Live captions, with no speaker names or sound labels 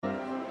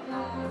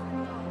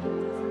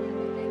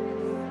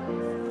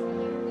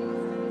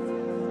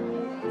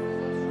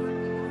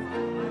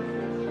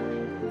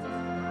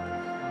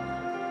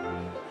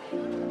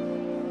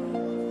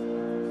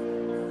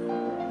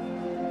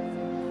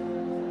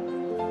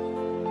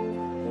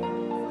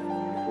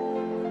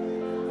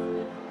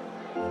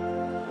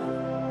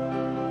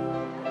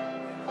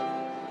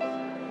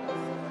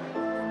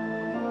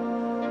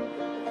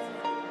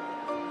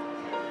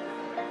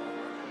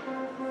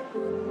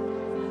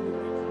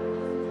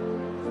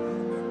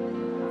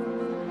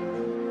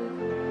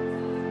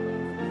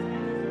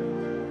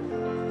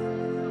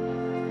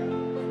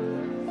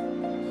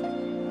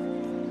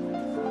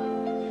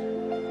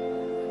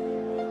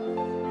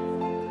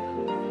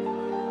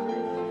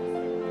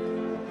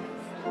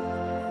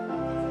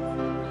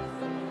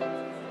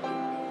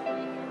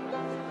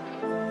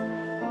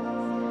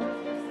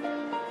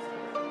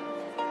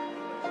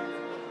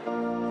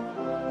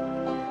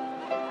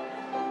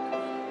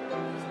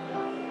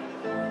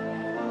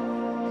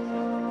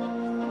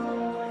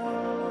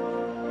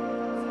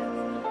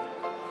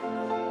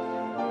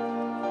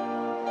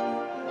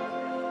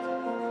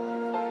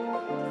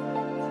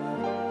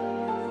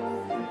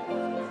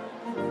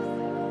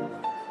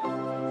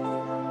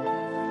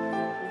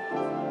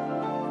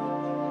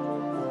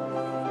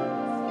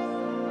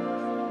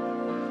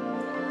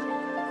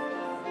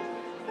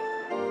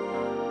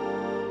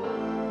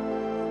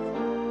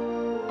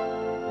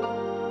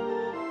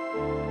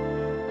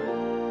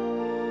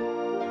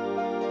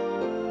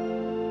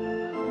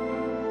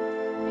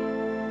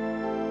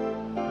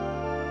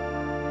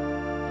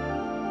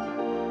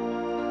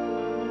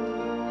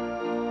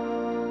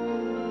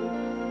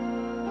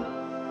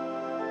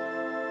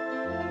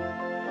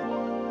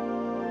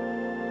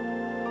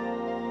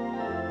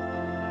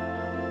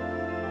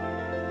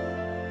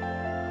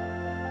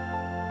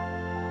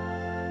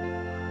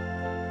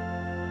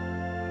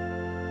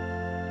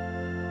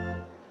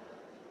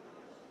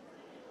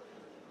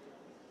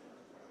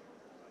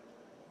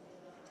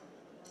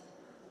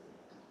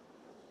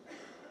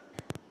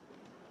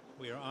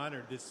We are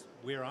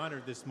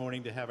honored this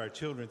morning to have our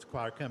children's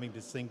choir coming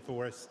to sing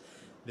for us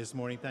this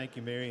morning. Thank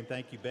you, Mary, and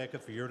thank you, Becca,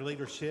 for your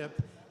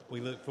leadership.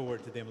 We look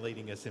forward to them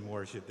leading us in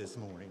worship this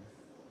morning.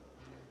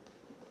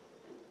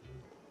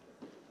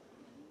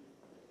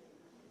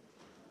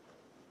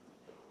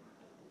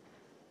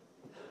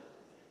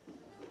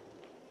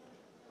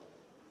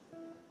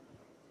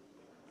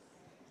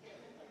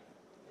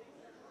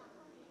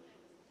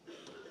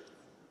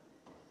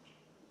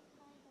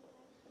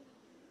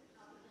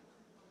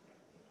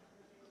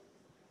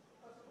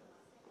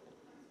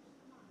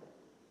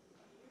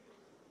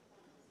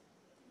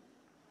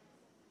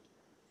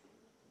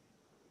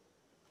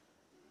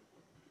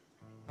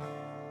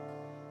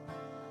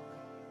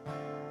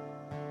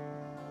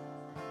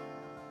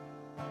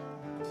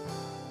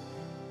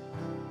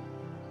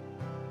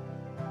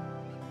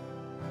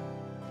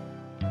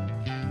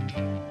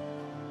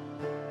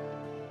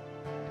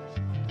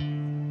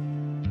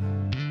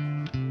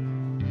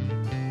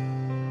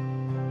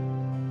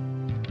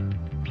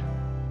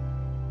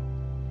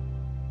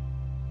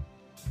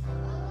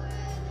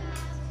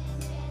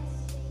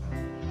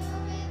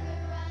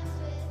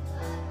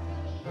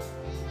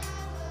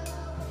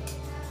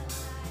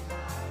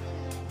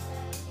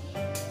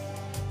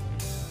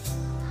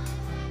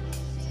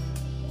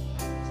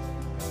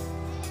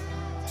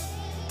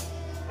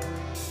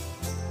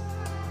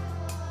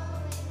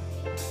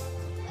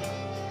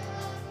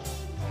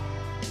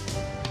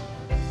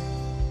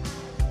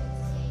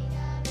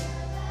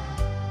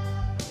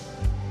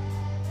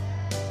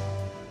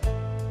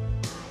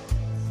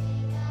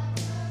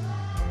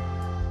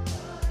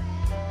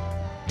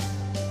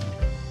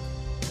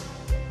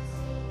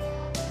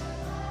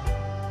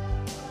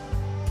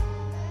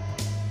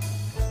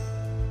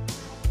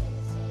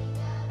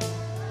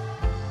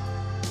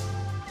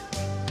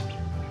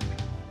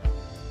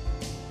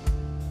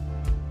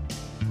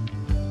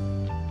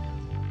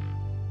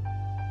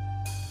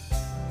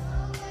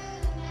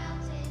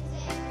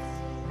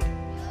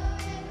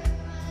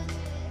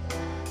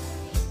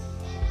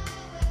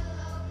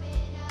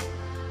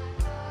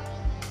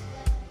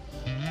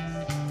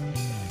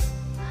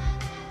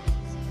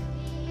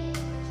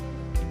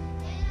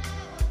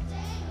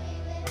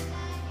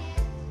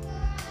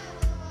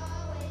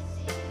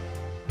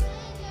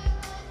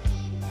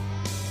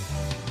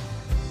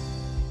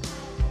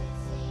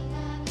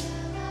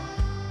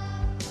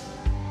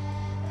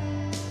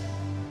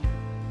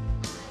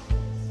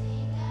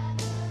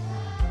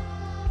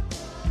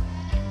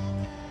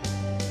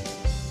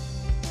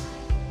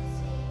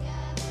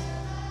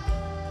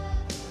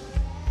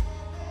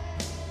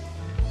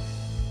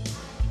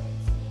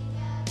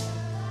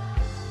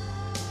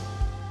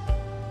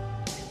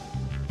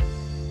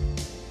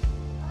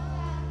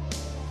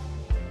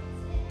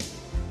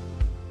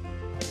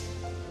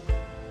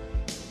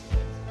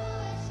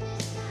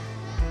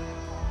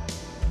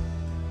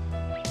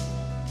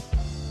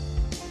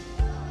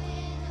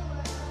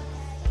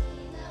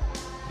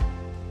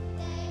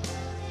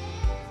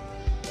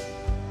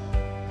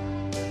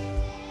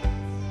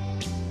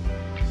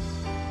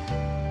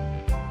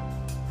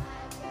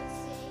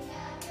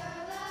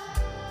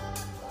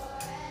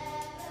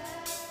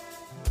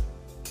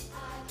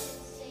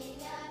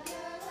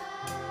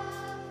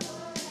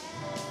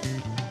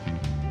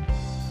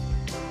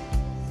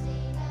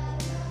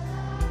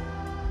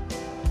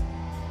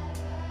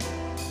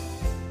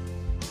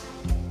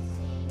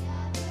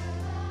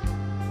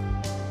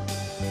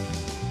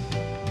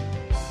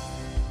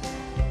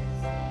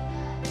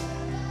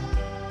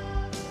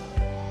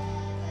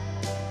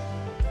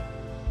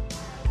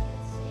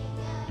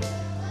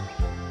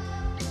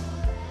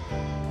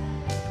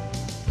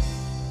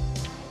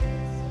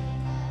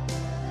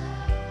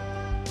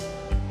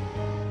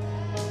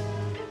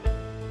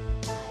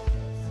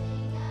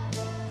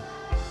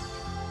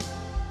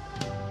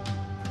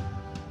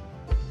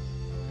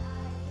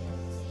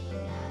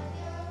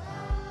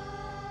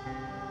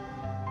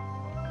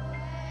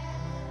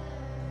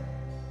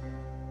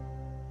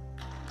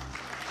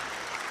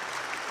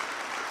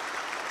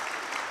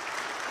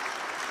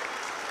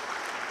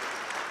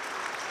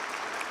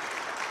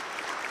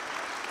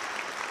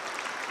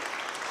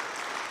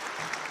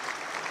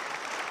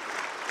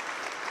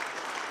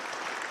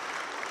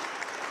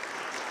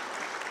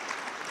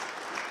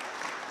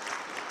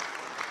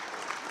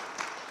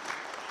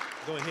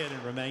 Go ahead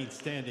and remain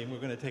standing. We're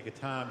going to take a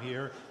time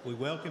here. We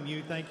welcome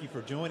you. Thank you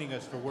for joining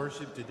us for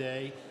worship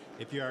today.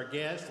 If you're our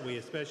guest, we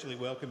especially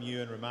welcome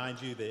you and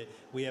remind you that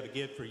we have a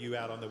gift for you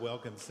out on the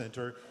Welcome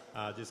Center.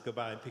 Just go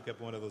by and pick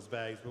up one of those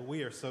bags. But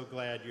we are so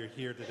glad you're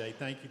here today.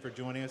 Thank you for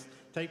joining us.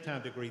 Take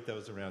time to greet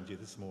those around you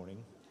this morning.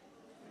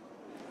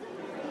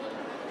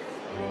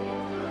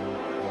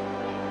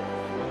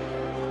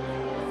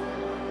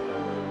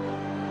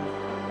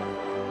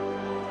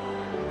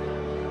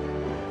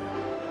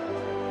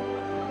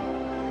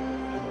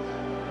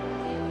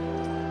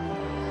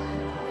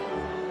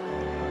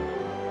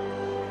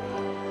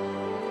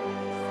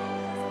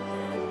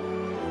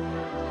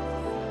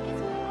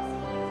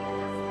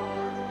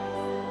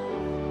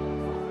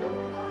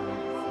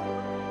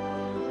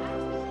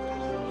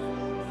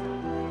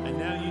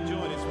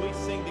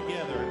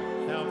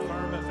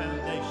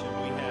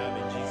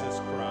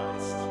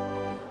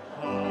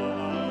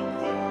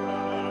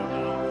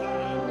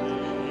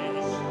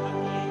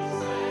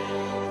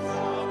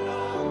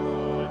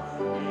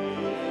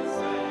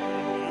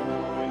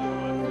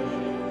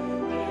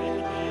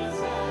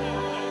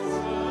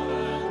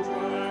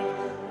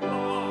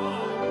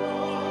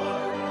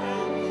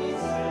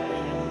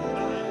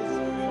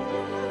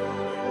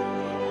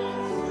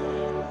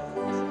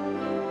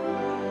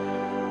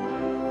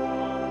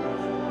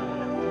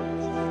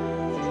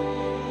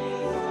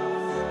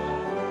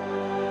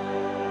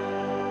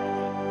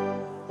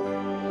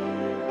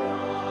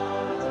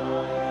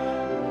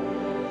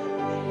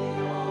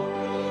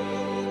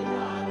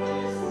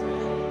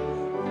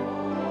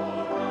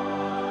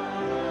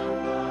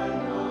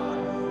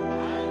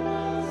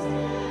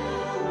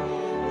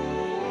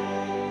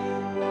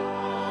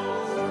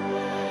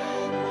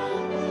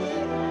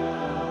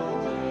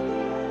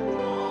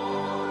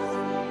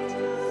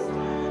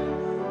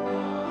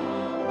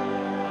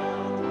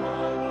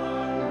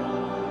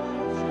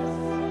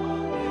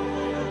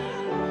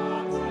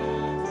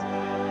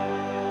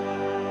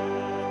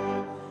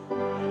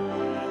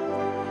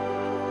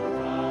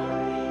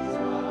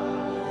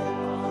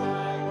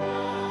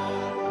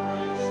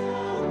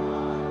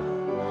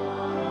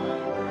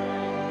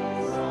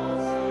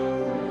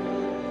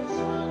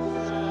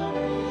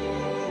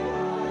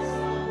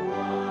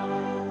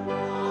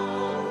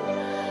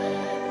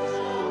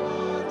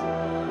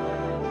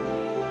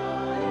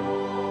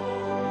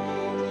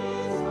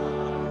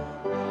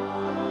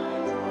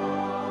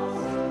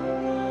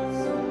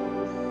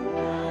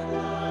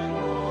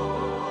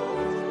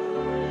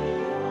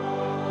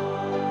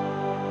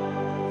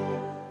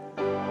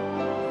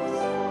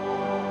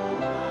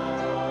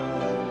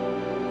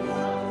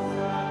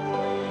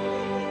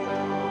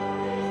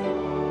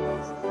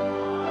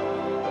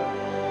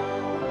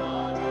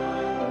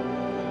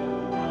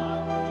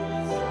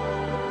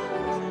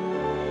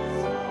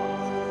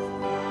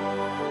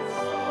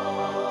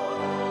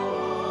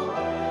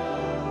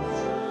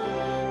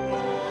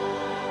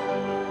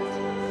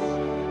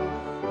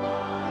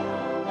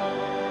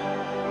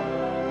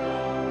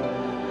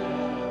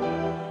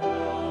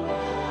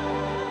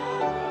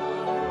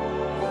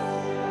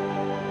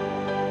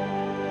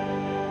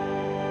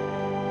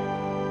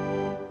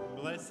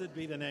 Blessed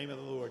be the name of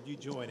the Lord. You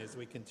join as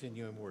we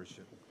continue in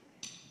worship.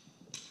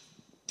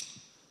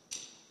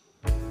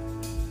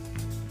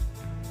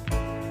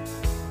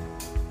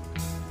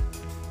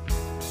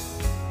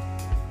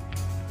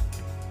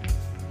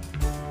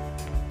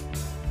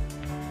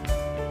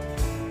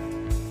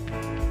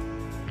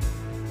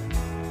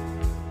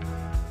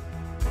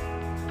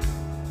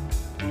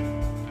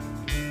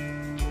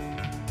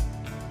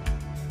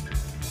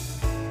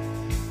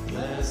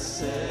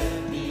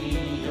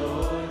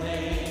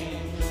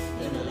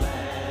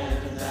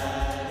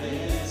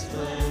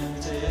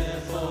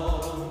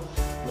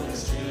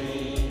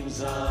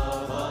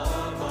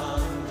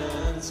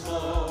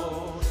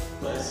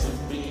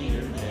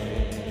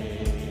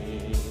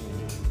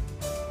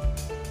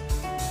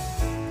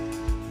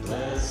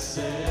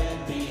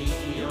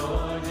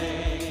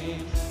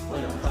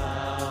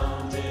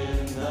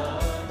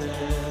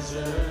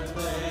 Desert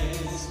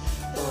place,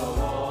 though I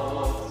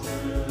walk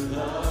through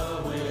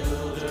the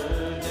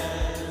wilderness.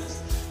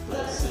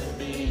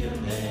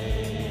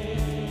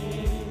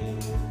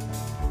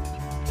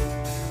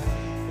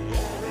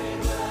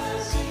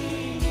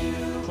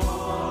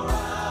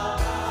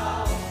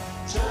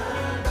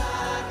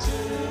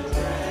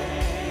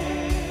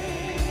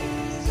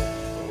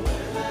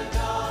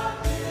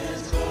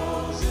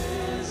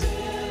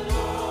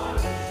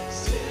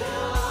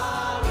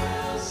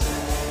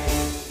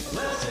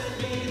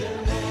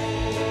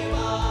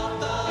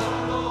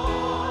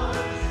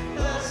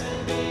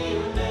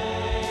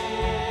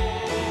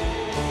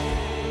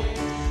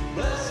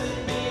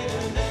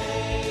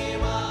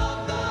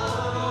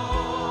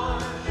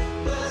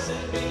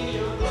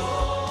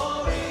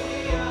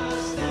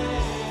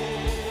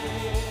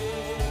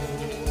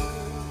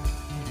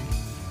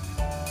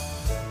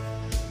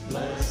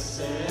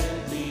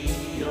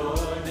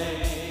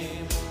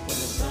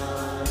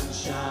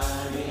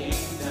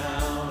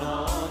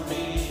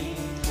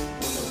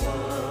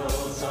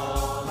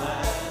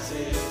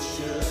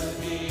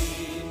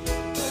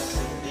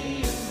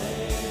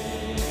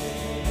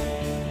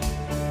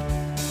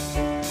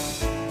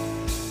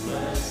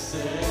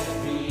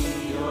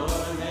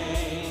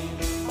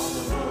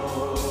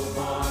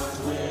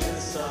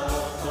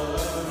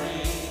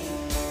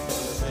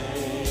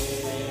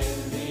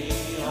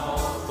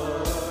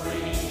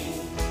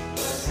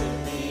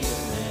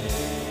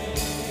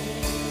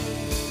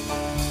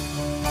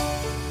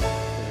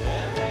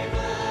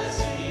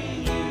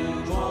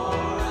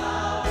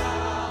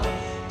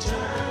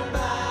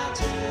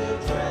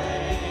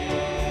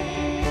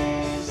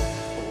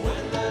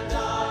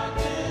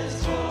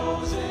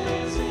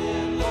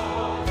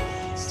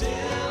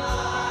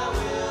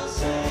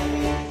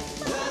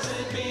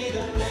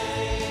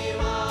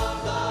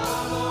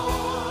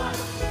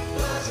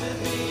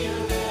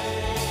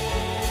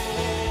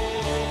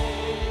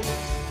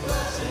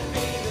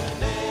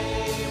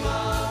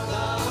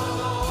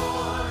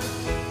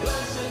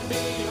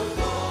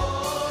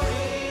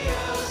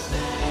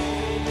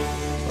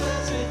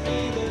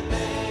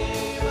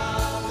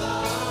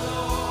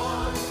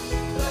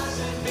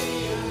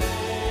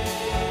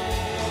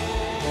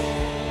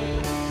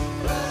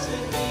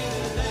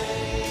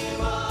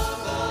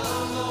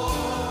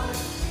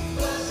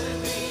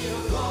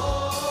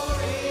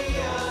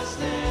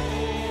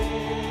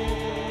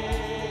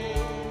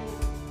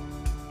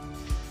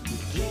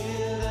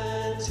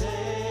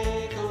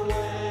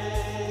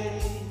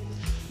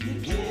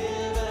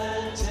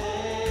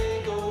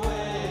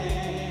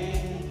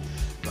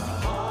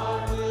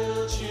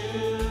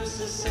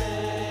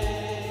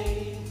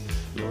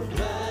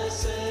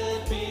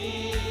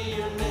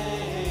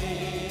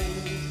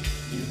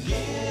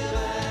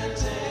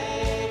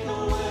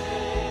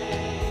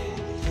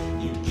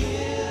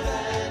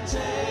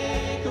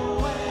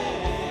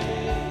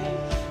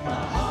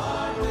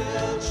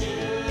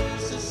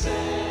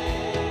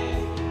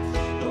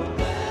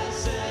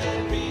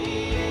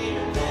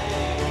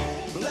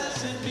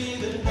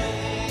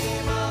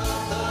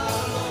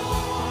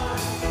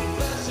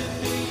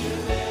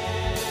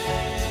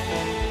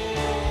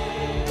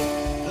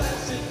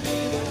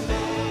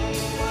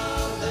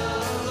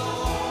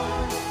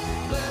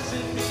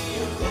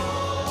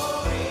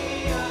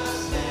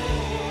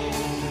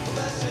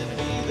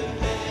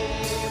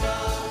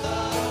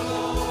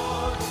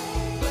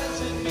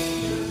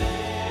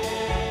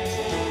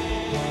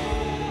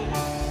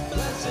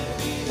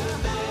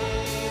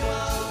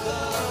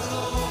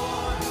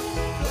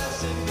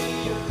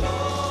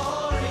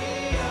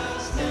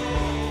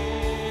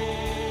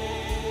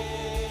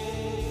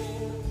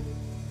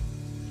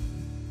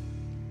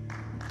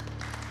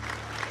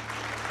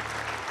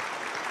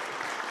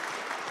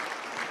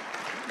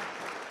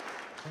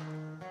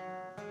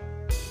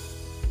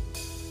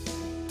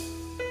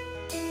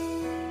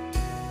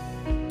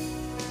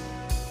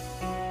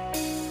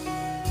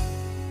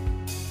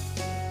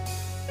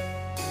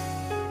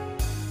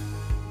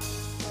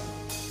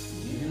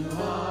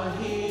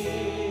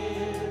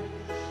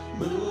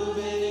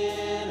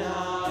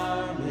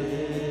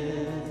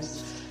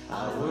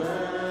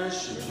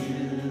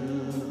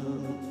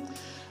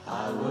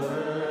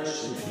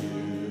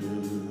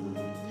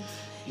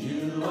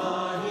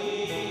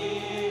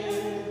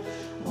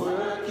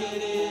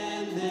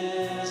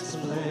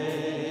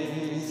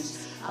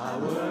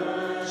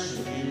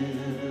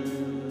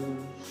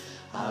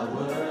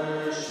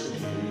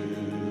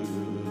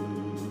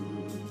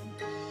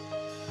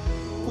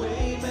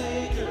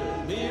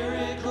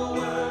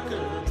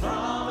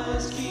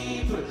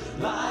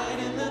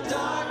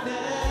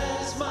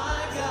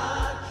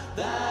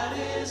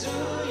 is who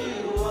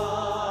you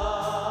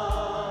are.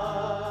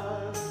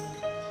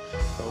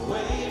 A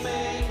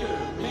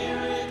waymaker,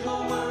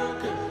 miracle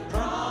worker,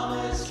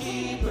 promise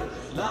keeper,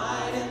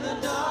 light in the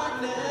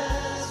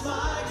darkness,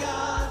 my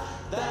God,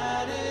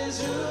 that is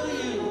who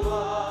you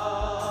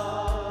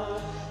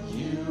are.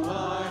 You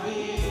are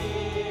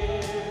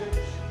here,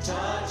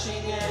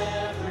 touching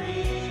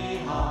every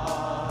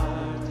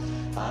heart.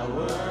 I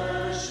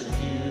worship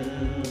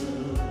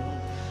you,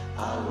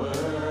 I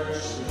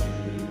worship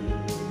you.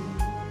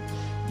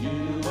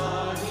 You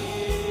are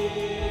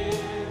here,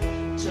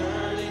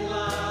 turning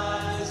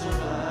lives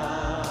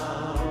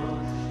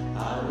around. I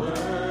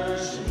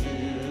worship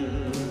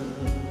you,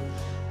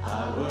 I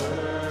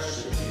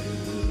worship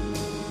you.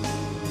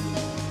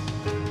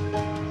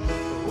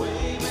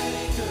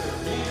 Waymaker,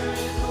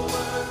 miracle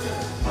worker,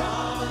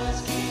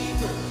 promise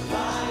keeper,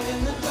 light in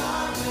the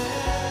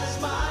darkness,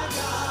 my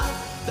God,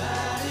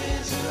 that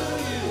is who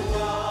you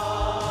are.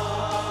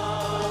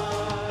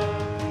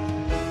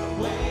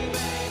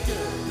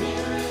 Waymaker,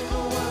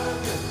 miracle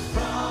worker,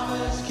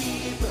 promise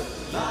keeper,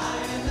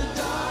 light in the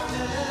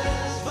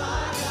darkness,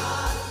 my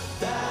God,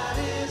 that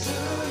is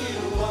who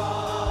you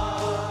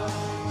are.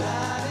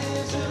 That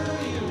is who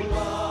you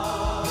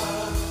are.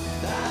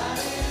 That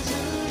is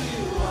who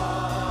you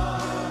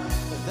are.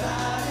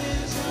 That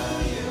is who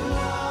you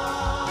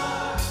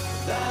are.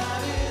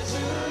 That is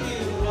who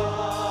you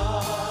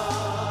are.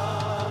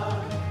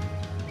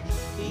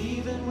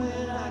 Even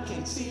when I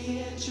can't see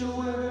it, you're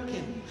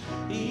working.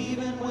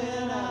 Even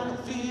when I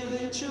don't feel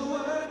it, you're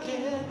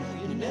working.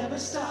 You never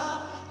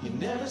stop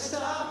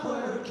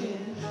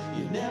working.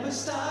 You never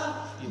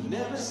stop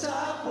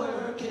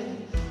working.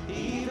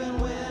 Even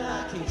when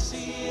I can't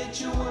see it,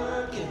 you're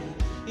working.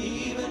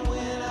 Even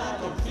when I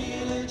don't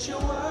feel it, you're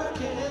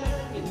working.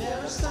 You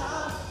never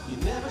stop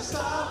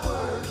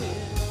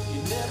working.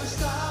 You never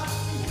stop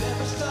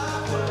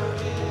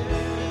working.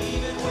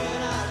 Even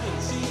when I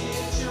can't see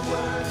it, you're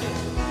working.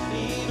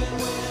 Even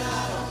when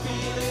I don't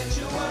feel it,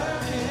 you're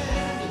working.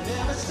 You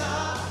never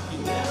stop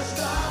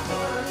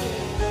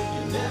working.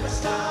 You never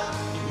stop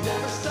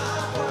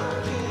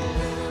working.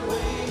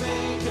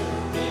 Waymaker,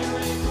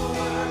 miracle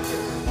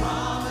worker,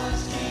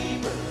 promise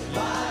keeper,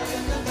 light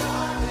in the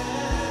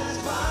darkness,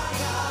 my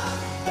God,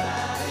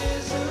 that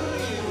is who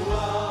you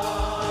are.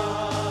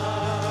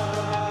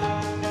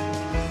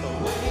 A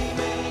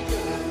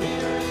waymaker,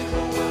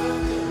 miracle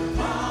worker,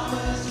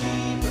 promise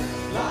keeper,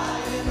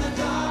 light in the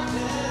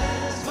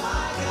darkness,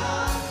 my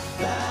God,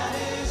 that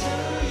is who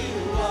you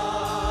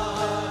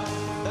are.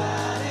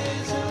 That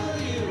is who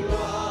you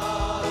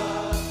are.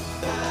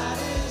 That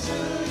is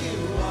who you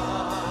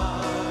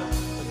are.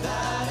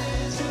 That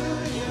is who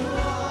you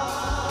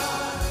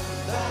are.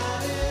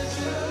 That is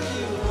who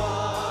you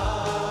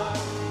are.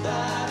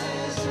 That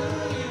is who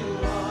you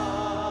are.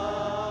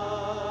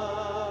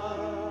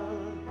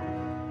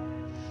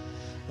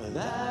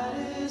 That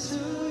is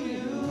who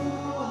you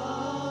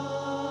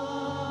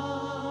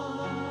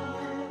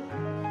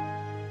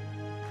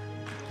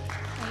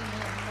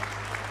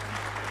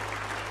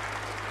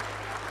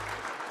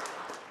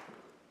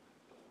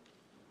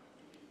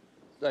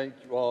Thank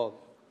you all.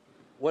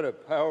 What a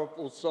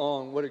powerful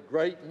song. What a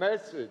great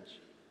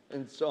message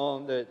and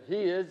song that He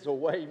is a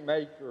way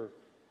maker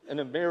and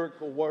a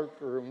miracle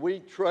worker. And we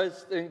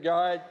trust in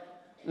God.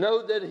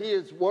 Know that He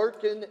is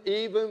working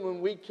even when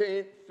we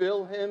can't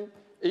feel Him,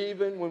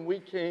 even when we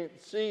can't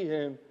see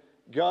Him.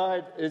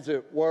 God is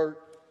at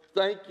work.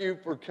 Thank you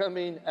for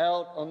coming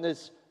out on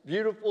this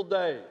beautiful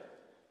day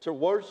to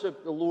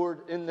worship the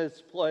Lord in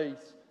this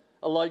place.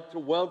 I'd like to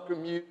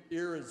welcome you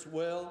here as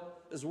well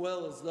as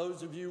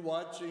those of you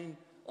watching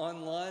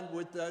online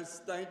with us.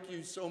 Thank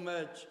you so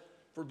much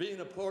for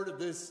being a part of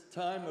this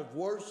time of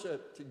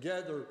worship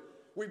together.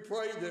 We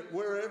pray that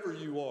wherever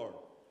you are,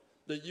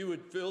 that you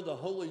would feel the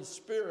Holy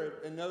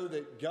Spirit and know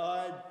that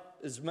God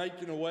is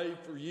making a way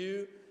for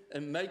you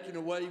and making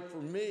a way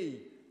for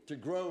me to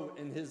grow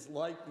in His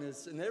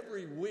likeness. And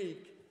every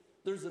week,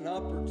 there's an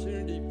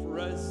opportunity for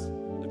us,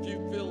 if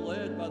you feel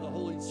led by the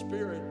Holy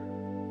Spirit,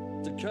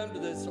 to come to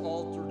this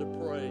altar to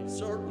pray.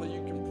 Certainly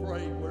you can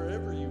pray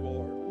wherever you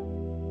are.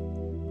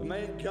 But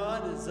man,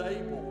 God is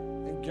able,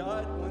 and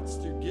God wants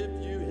to give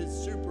you His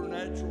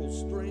supernatural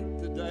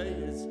strength today,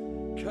 His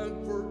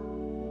comfort,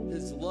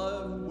 His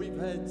love. We've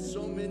had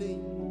so many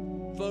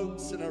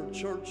folks in our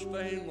church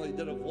family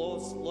that have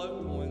lost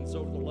loved ones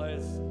over the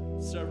last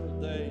several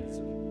days.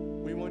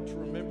 And we want to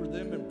remember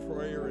them in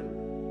prayer.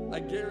 And I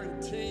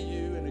guarantee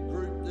you, in a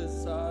group this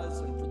size,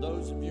 and for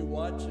those of you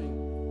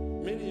watching,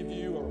 many of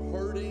you are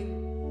hurting.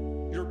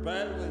 You're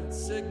battling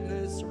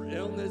sickness or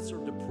illness or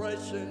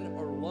depression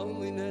or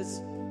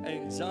loneliness,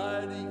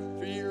 anxiety,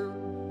 fear.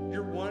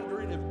 You're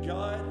wondering if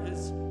God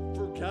has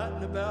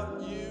forgotten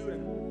about you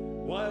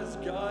and why is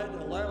God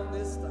allowing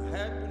this to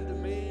happen to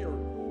me?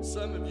 Or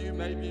some of you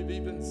maybe have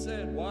even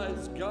said, why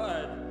is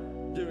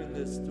God doing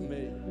this to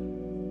me?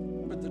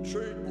 But the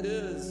truth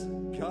is,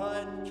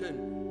 God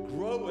can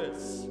grow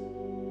us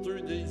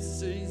through these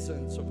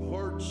seasons of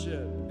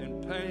hardship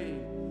and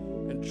pain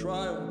and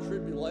trial and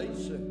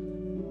tribulation.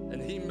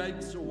 and he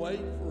makes a way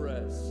for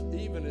us,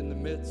 even in the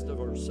midst of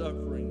our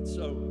suffering.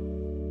 So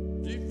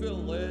if you feel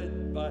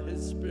led by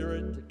his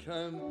Spirit to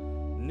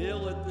come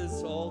kneel at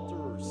this altar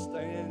or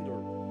stand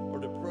or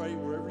to pray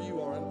wherever you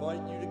are, I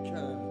invite you to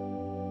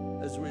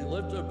come. As we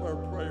lift up our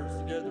prayers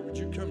together, would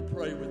you come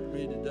pray with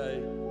me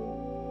today?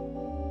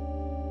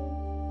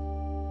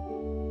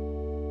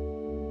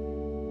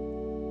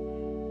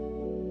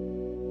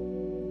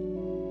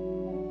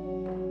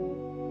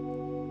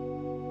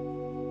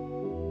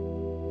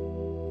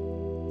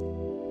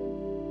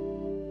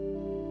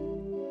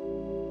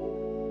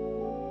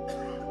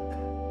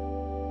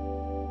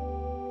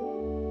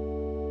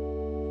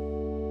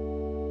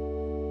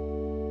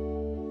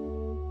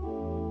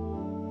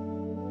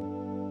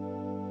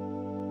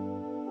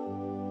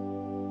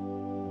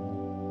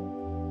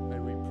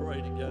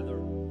 Together.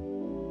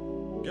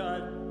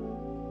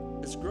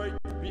 God, it's great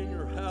to be in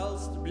your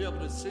house, to be able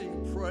to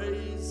sing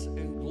praise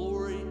and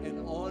glory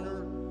and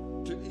honor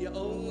to the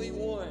only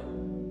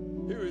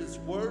one who is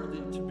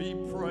worthy to be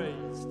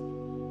praised.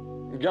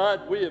 And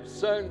God, we have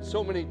sung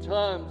so many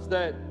times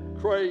that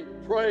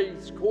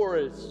praise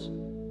chorus.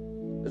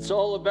 It's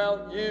all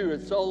about you.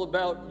 It's all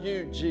about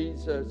you,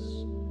 Jesus.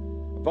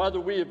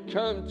 Father, we have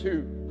come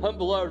to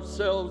humble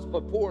ourselves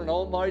before an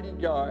almighty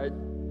God,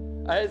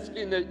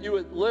 asking that you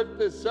would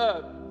lift us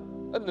up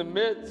in the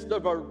midst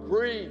of our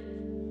grief,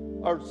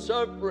 our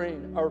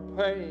suffering, our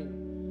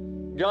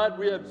pain. God,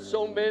 we have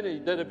so many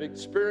that have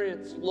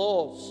experienced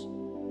loss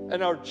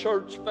in our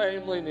church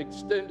family and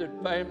extended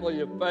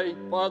family of faith.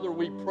 Father,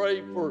 we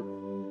pray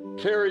for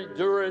Carrie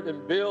Durrett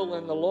and Bill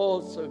and the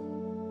loss of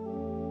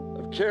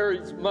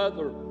Carrie's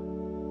mother.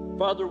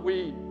 Father,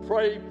 we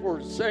pray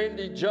for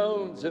Sandy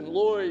Jones and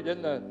Lloyd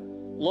and the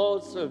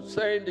loss of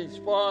Sandy's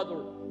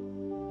father.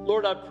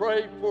 Lord, I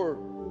pray for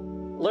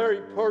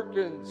Larry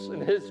Perkins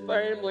and his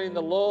family and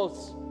the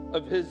loss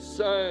of his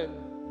son.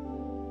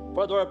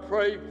 Father, I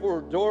pray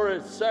for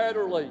Doris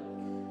Satterley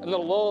and the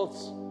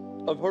loss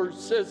of her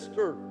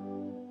sister.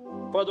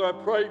 Father, I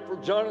pray for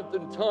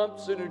Jonathan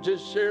Thompson, who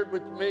just shared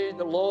with me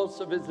the loss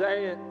of his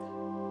aunt.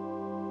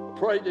 I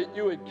pray that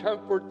you would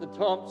comfort the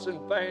Thompson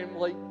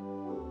family.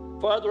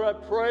 Father, I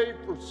pray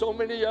for so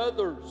many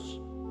others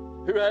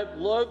who have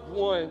loved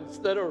ones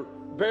that are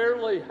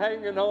barely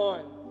hanging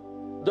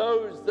on.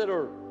 Those that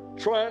are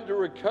trying to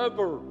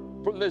recover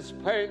from this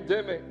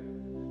pandemic,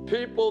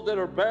 people that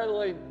are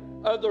battling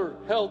other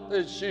health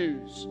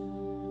issues.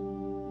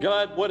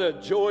 God, what a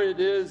joy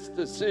it is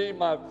to see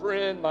my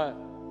friend, my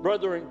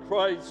brother in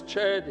Christ,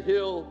 Chad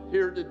Hill,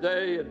 here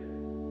today.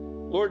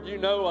 And Lord, you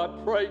know I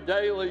pray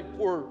daily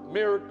for a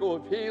miracle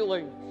of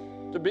healing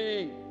to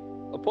be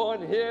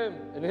upon him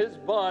and his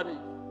body.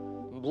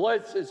 And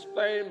bless his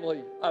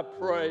family, I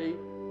pray.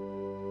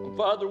 And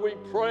Father, we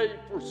pray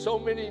for so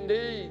many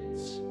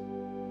needs.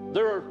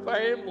 There are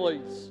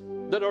families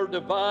that are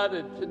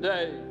divided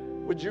today.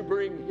 Would you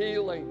bring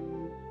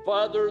healing?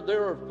 Father,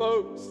 there are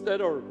folks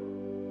that are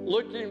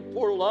looking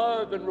for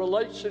love and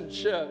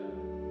relationship.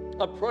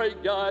 I pray,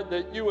 God,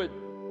 that you would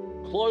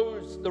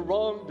close the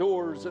wrong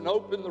doors and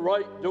open the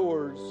right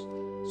doors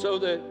so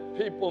that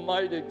people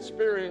might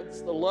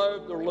experience the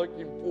love they're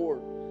looking for.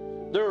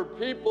 There are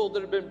people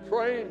that have been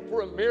praying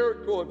for a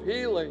miracle of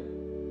healing.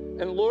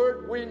 And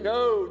Lord, we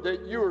know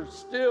that you are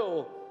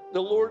still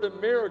the Lord of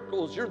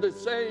miracles. You're the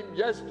same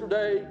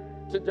yesterday,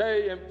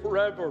 today, and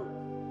forever.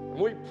 And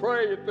we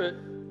pray, if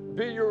it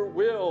be your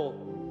will,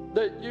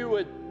 that you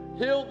would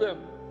heal them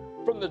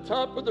from the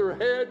top of their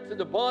head to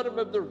the bottom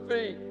of their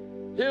feet.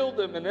 Heal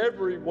them in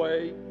every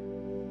way,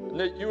 and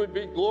that you would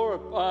be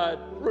glorified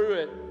through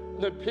it,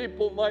 and that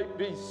people might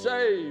be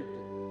saved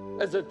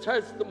as a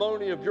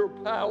testimony of your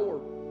power.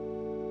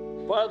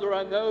 Father,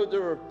 I know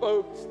there are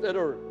folks that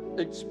are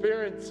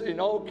experiencing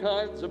all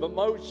kinds of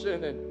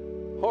emotion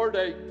and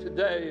heartache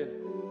today,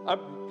 and I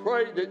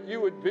pray that you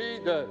would be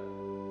the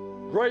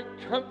great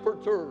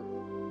comforter,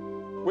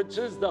 which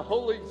is the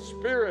Holy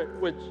Spirit,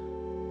 which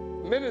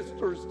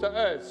ministers to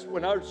us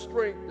when our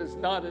strength is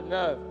not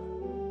enough.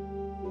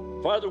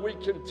 Father, we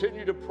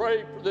continue to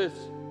pray for this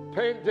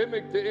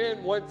pandemic to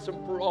end once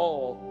and for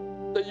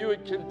all, that you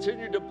would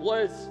continue to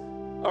bless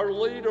our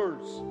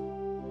leaders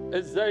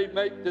as they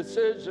make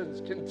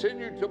decisions.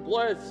 Continue to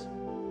bless,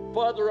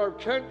 Father, our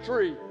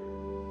country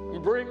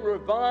and bring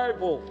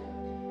revival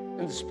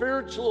and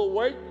spiritual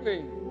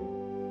awakening.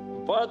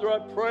 And Father, I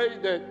pray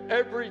that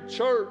every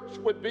church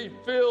would be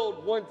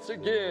filled once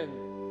again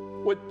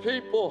with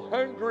people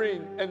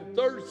hungering and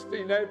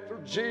thirsting after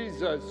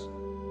Jesus,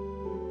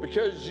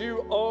 because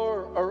you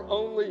are our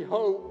only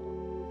hope.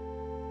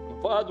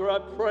 And Father, I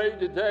pray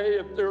today,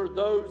 if there are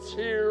those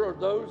here or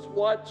those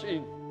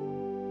watching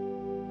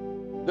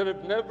that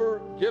have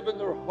never given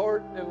their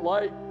heart and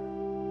life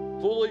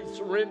fully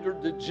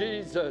surrendered to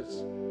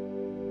Jesus,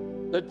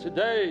 that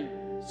today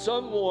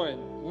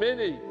someone,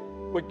 many,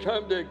 would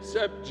come to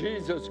accept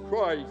Jesus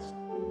Christ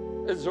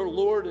as their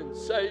Lord and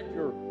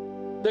Savior,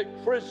 that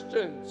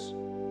Christians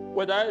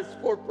would ask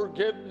for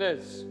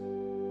forgiveness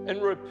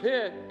and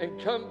repent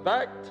and come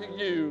back to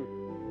you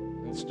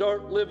and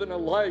start living a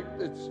life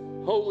that's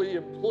holy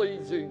and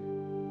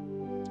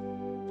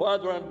pleasing.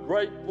 Father, I'm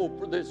grateful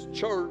for this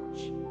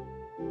church,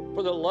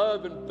 for the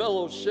love and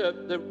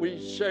fellowship that we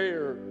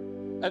share,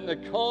 and the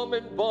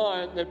common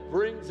bond that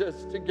brings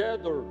us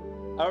together,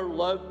 our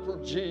love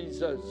for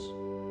Jesus.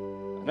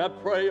 And I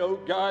pray, oh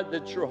God,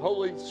 that your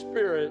Holy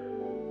Spirit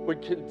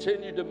would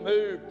continue to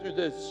move through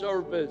this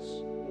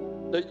service,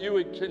 that you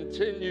would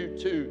continue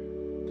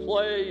to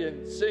play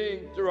and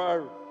sing through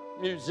our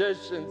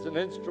musicians and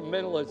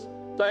instrumentalists.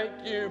 Thank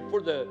you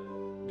for the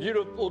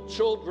beautiful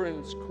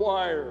children's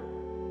choir.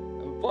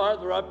 And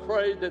Father, I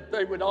pray that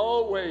they would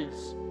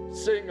always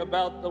sing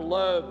about the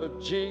love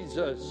of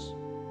Jesus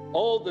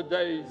all the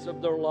days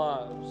of their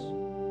lives,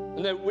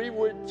 and that we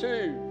would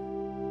too.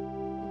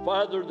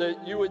 Father,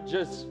 that you would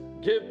just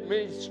give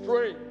me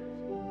strength,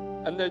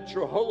 and that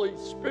your Holy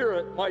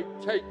Spirit might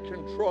take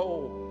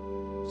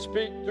control.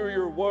 Speak through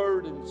your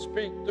word and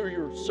speak through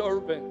your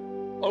servant.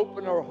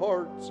 Open our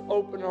hearts,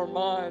 open our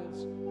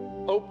minds,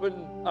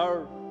 open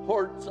our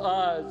hearts'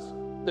 eyes,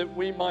 that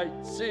we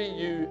might see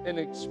you and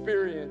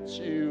experience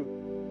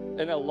you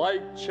in a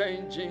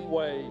life-changing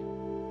way.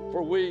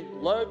 For we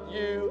love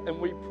you, and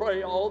we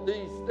pray all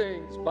these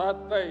things by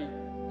faith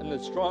in the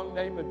strong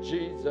name of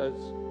Jesus.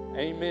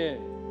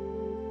 Amen.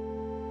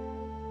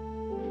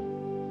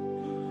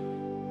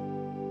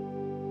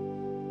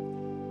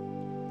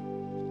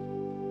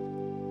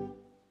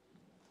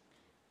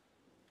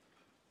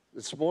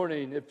 This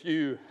morning, if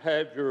you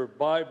have your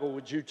Bible,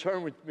 would you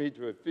turn with me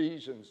to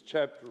Ephesians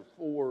chapter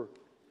 4?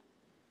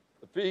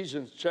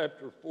 Ephesians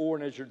chapter 4,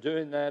 and as you're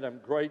doing that, I'm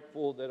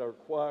grateful that our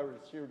choir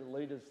is here to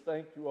lead us.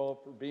 Thank you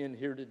all for being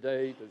here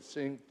today to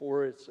sing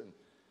for us, and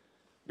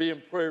be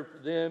in prayer for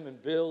them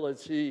and Bill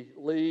as he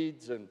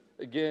leads. And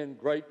again,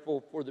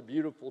 grateful for the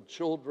beautiful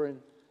children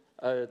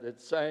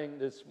that sang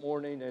this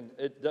morning, and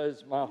it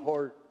gives my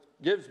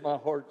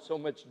heart so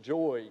much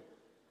joy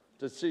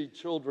to see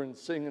children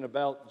singing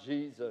about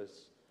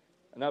Jesus.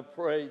 And I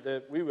pray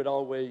that we would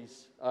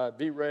always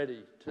be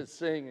ready to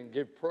sing and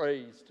give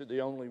praise to the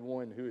only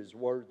one who is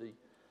worthy.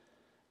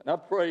 And I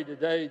pray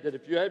today that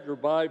if you have your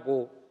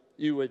Bible,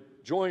 you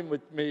would join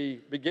with me,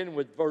 beginning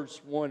with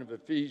verse 1 of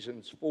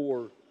Ephesians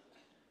 4.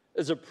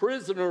 As a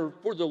prisoner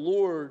for the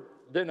Lord,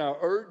 then I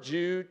urge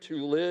you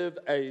to live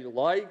a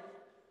life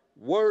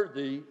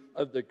worthy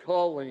of the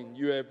calling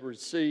you have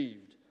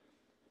received.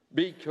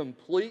 Be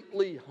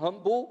completely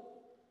humble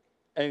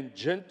and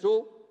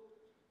gentle.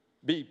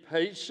 Be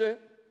patient,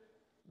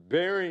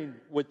 bearing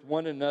with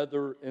one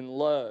another in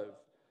love.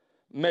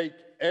 Make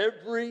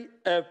every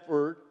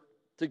effort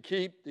to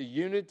keep the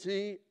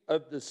unity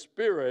of the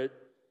Spirit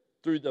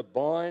through the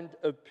bond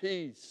of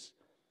peace.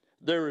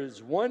 There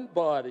is one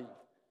body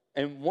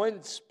and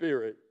one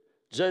Spirit,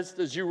 just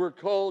as you were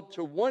called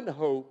to one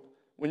hope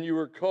when you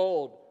were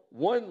called,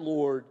 one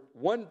Lord,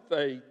 one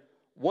faith,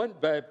 one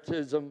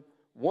baptism,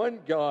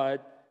 one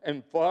God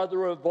and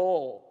Father of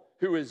all,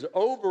 who is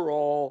over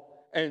all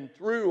and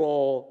through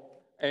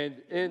all and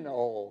in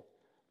all.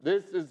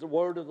 This is the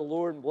word of the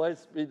Lord, and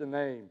blessed be the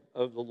name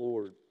of the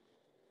Lord.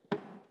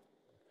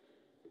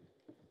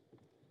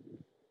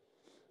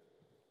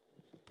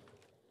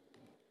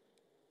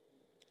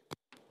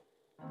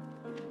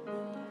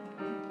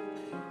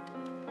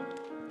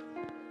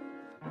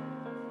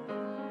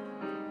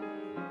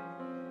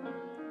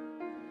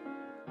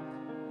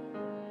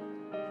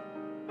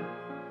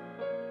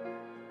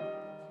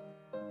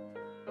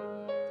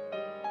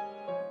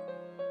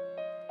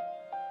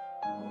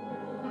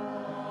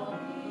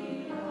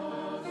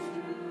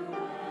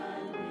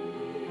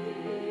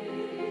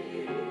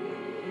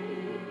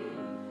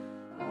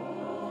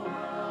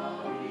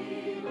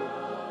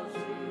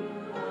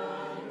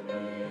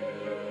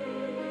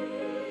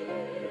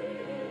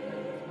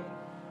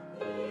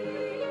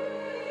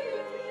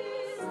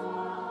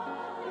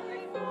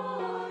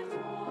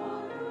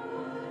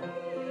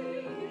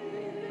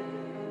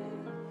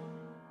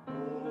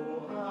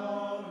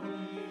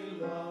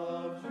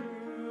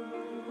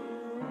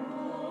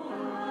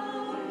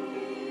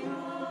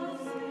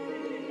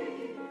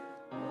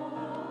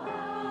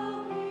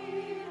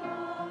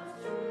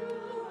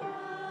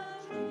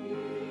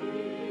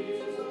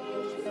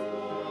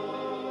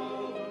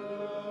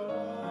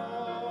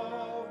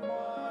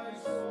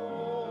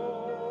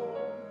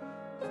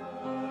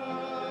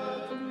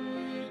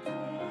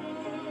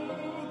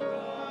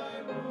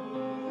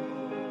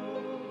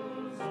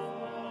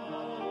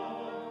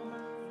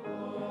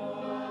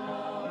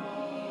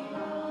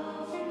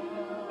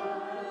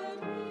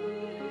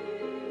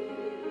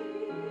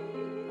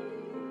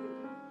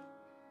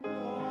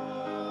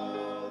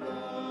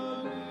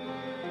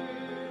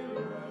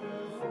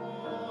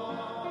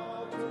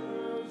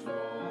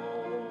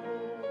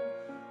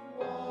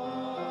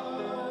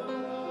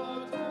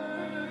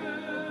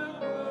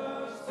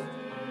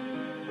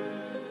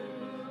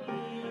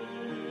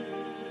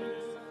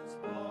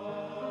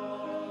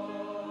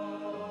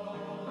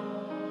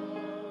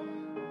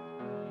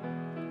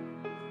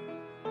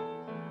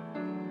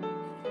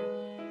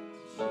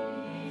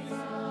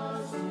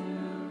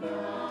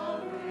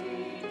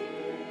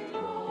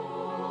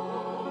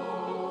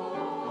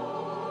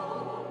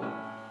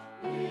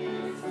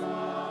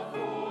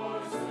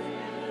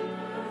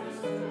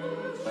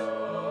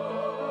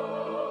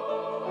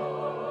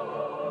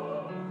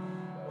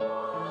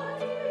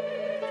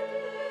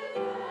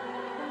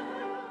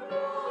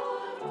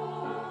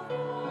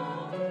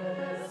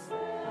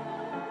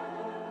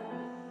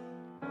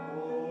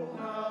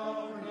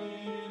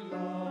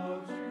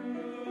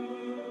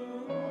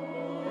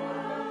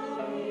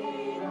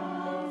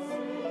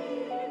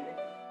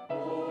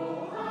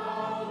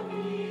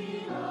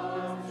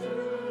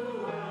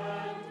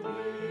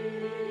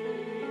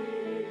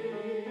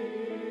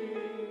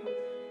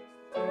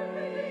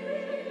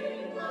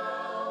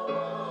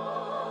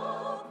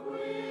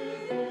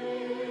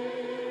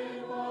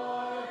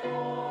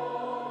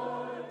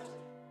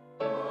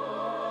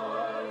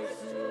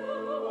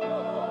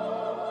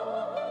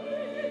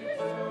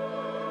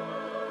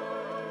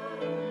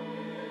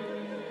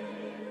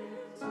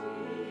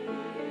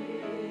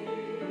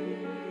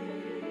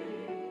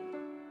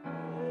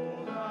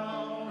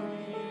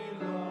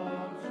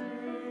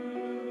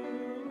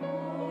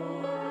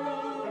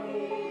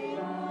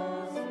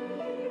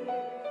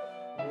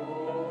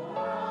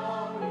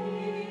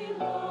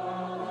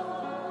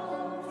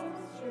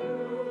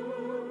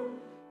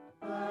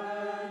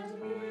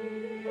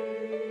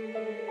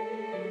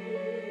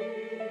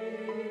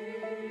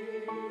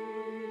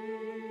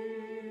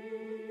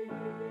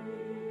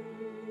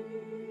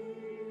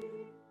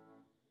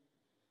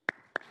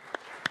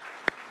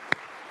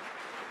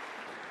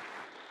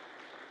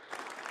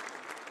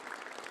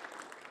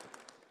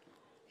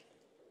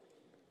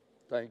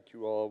 thank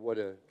you all. What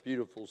a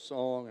beautiful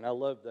song, and I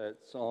love that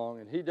song.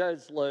 And He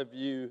does love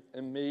you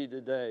and me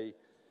today.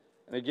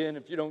 And again,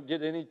 if you don't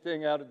get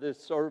anything out of this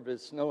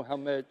service, know how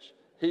much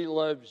He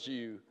loves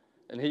you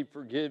and He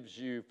forgives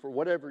you for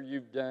whatever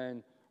you've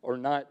done or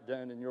not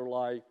done in your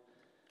life.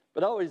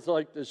 But I always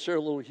like to share a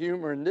little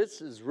humor, and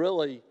this is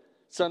really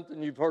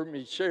something you've heard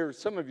me share,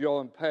 some of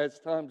y'all in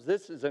past times.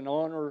 This is in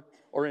honor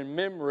or in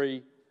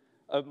memory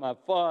of my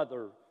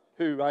father,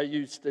 who I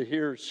used to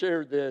hear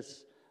share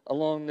this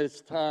along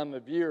this time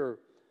of year.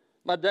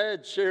 My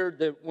dad shared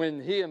that when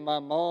he and my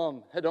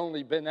mom had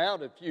only been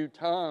out a few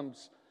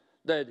times,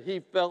 that he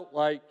felt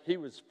like he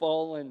was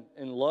falling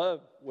in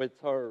love with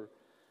her.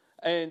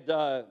 And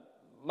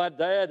my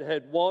dad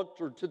had walked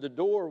her to the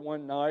door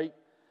one night,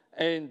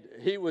 and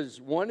he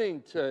was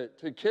wanting to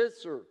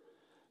kiss her,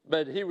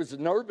 but he was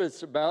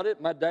nervous about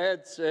it. My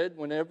dad said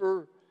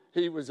whenever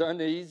he was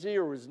uneasy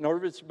or was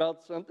nervous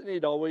about something,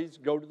 he'd always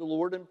go to the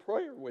Lord in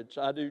prayer, which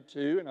I do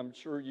too, and I'm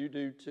sure you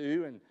do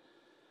too. And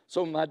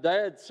so my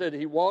dad said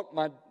he walked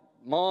my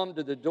mom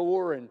to the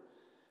door, and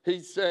he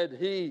said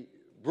he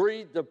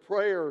breathed the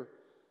prayer,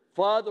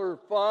 "Father,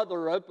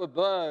 Father, up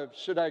above,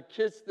 should I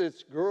kiss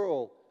this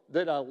girl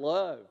that I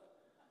love?"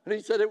 And he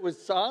said it was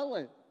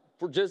silent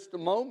for just a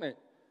moment.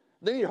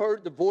 Then he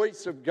heard the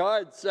voice of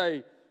God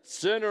say,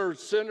 "Sinner,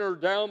 sinner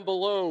down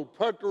below,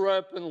 pucker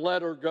up and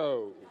let her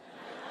go."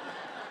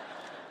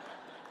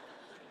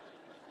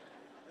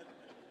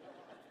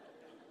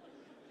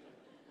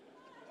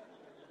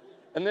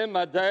 And then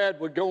my dad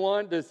would go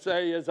on to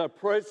say, as I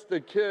pressed the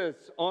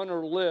kiss on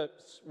her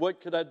lips, what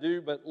could I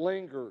do but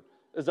linger?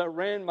 As I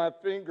ran my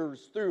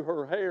fingers through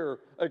her hair,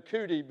 a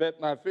cootie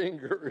bit my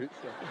fingers.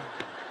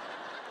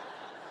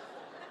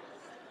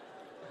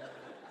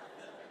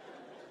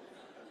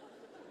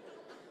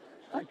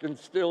 I can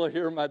still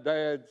hear my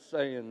dad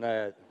saying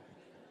that.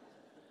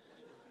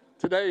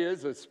 Today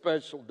is a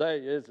special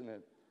day, isn't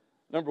it?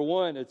 Number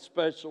one, it's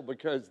special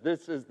because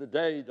this is the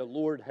day the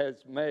Lord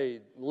has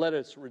made. Let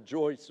us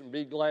rejoice and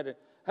be glad.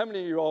 How many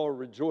of you all are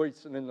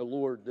rejoicing in the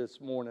Lord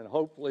this morning?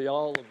 Hopefully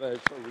all of us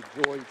are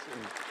rejoicing.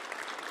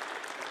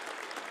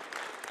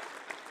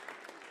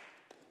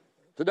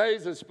 Today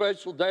is a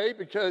special day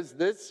because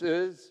this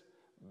is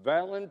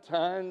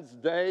Valentine's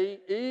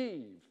Day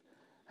Eve.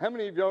 How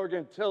many of y'all are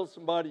going to tell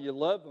somebody you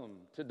love them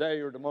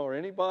today or tomorrow?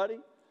 Anybody?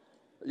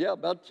 Yeah,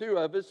 about 2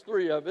 of us,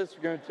 3 of us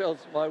are going to tell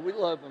somebody we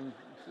love them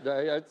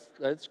today.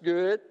 That's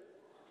good.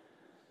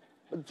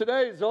 But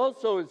today is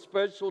also a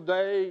special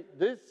day.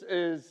 This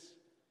is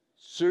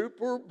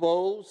Super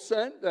Bowl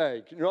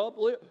Sunday. Can you all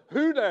believe it?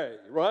 Who Day,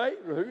 right?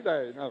 Who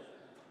Day?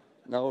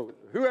 No.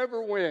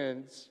 Whoever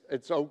wins,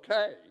 it's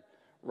okay.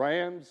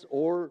 Rams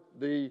or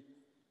the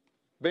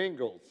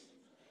Bengals.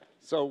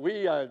 So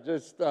we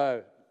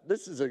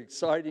this is an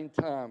exciting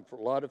time for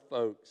a lot of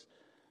folks.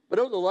 But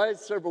over the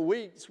last several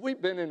weeks,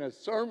 we've been in a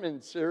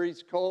sermon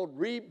series called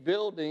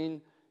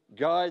Rebuilding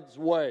God's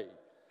Way.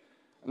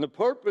 And the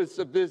purpose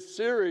of this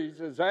series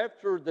is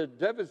after the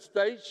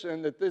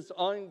devastation that this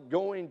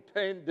ongoing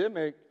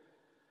pandemic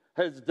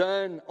has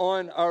done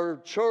on our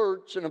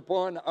church and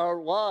upon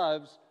our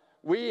lives,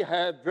 we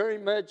have very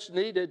much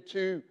needed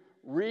to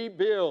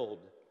rebuild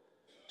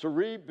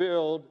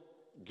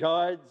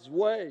God's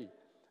way.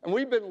 And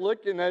we've been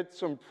looking at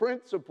some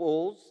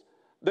principles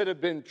that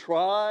have been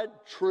tried,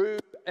 true,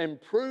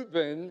 and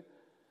proven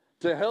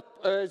to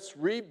help us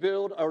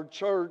rebuild our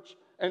church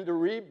and to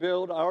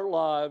rebuild our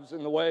lives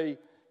in the way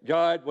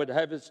God would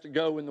have us to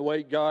go, in the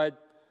way God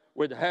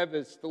would have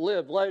us to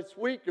live. Last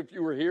week, if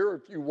you were here, or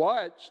if you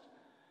watched,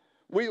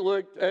 we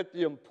looked at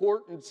the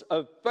importance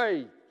of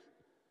faith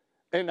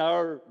in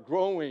our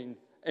growing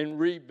and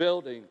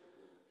rebuilding.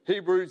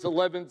 Hebrews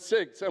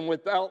 11:6, and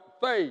without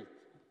faith,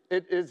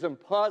 it is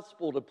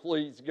impossible to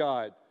please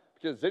God,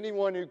 because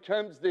anyone who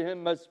comes to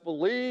Him must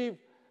believe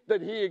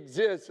that He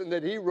exists and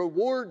that He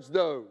rewards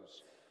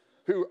those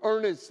who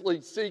earnestly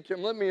seek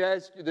Him. Let me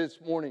ask you this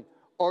morning,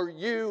 are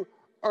you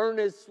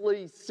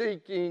earnestly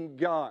seeking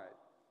God?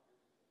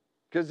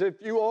 Because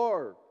if you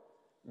are,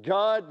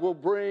 God will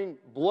bring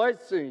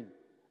blessing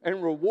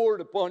and reward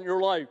upon your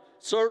life.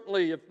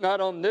 Certainly, if not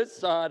on this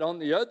side, on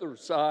the other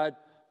side,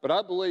 but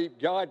I believe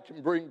God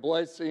can bring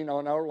blessing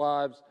on our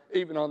lives,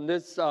 even on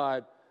this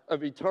side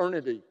of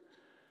eternity.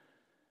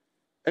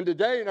 And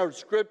today in our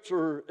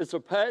scripture, it's a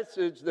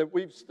passage that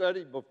we've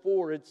studied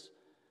before. It's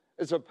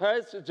a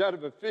passage out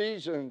of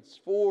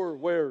Ephesians 4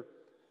 where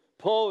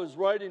Paul is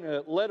writing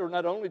a letter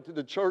not only to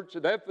the church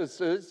at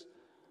Ephesus,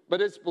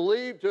 but it's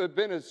believed to have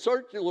been a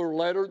circular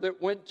letter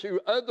that went to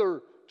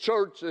other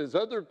churches,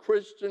 other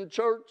Christian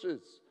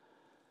churches.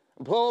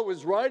 And Paul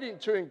was writing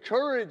to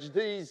encourage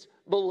these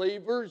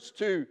believers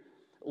to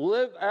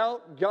live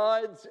out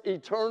God's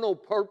eternal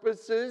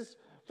purposes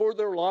for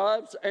their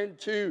lives and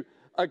to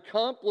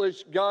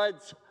accomplish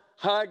God's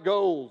high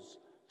goals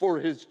for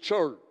His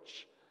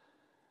church.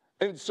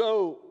 And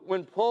so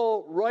when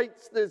Paul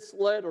writes this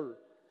letter,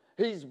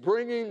 he's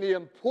bringing the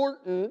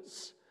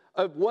importance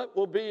of what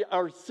will be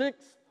our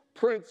 6th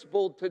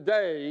principle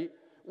today,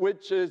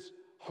 which is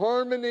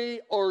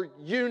harmony or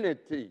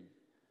unity.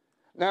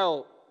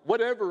 Now,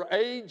 whatever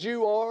age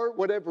you are,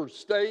 whatever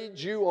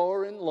stage you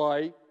are in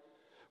life,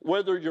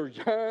 whether you're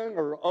young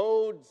or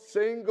old,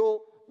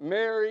 single,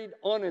 married,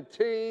 on a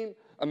team,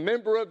 a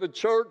member of a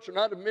church or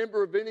not a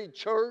member of any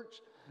church,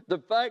 the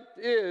fact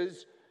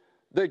is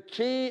the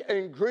key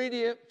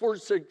ingredient for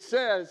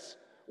success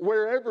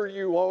wherever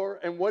you are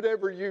and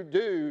whatever you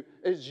do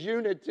is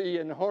unity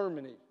and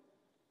harmony.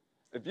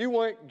 If you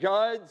want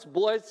God's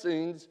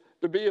blessings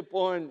to be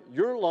upon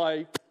your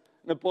life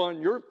and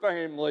upon your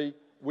family,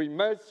 we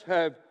must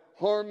have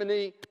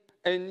harmony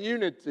and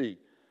unity.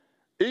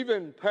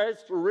 Even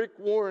Pastor Rick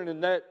Warren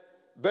in that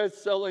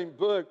best-selling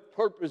book,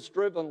 Purpose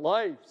Driven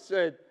Life,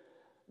 said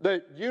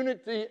that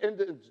unity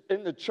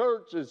in the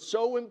church is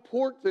so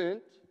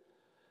important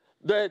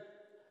that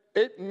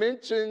it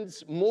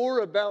mentions more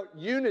about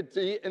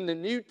unity in the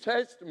New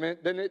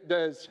Testament than it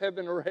does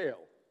heaven or hell.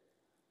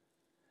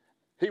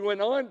 He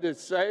went on to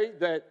say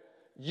that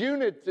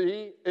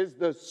unity is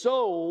the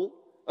soul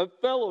of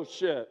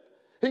fellowship.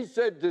 He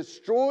said,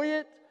 destroy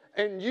it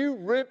and you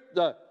rip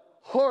the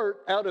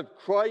heart out of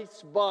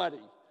Christ's body.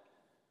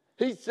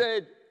 He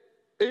said,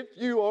 if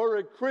you are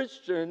a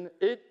Christian,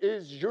 it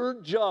is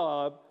your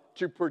job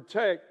to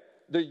protect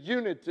the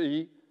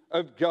unity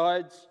of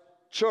God's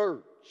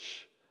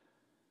church.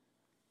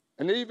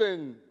 And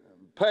even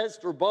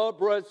Pastor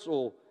Bob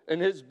Russell, in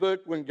his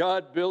book, When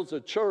God Builds a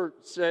Church,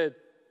 said,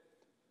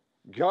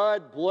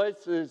 God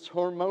blesses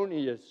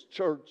harmonious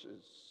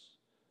churches,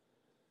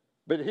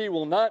 but He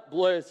will not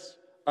bless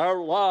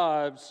our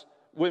lives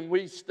when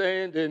we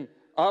stand in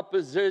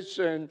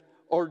opposition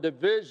or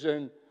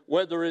division,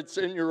 whether it's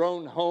in your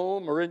own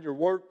home or in your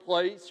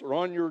workplace or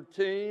on your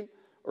team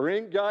or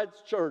in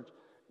God's church.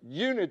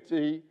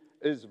 Unity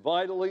is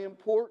vitally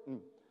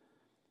important.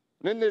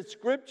 And in this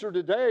scripture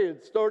today,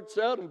 it starts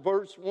out in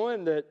verse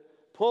 1 that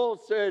Paul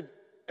said,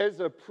 as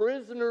a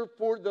prisoner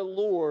for the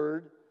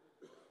Lord,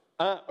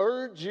 I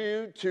urge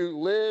you to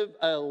live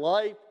a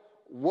life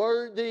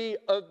worthy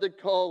of the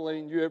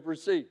calling you have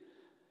received.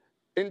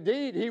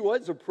 Indeed, he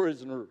was a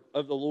prisoner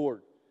of the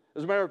Lord.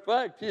 As a matter of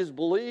fact, he is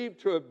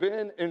believed to have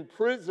been in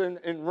prison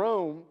in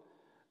Rome.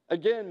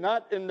 Again,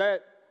 not in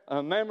that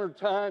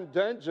Mamertine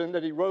dungeon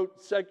that he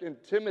wrote 2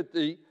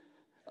 Timothy,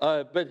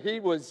 but he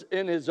was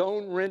in his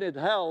own rented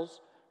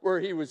house where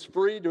he was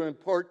free to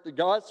impart the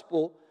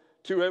gospel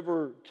to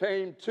whoever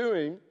came to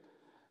him.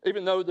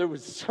 Even though there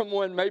was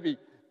someone maybe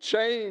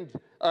chained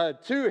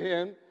to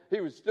him, he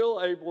was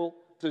still able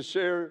to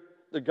share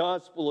the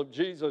gospel of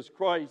Jesus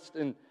Christ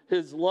and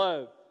His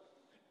love.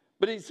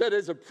 But he said,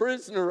 as a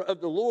prisoner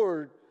of the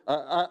Lord,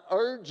 I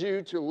urge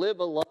you to live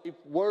a life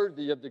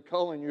worthy of the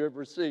calling you have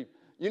received.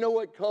 You know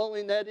what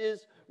calling that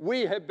is?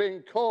 We have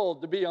been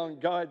called to be on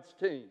God's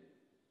team.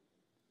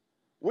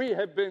 We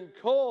have been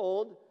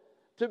called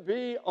to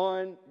be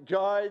on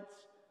God's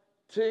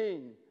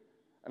team.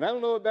 And I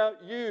don't know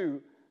about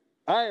you,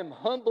 I am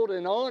humbled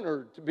and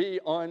honored to be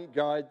on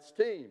God's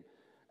team.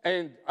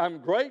 And I'm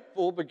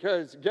grateful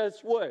because guess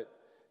what?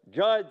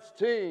 God's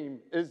team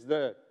is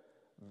the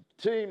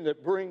team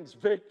that brings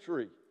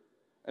victory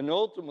and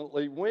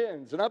ultimately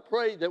wins. And I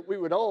pray that we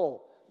would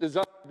all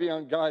desire to be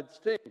on God's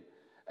team.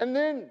 And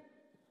then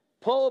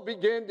Paul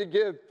began to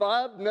give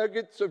 5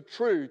 nuggets of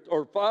truth,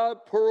 or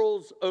 5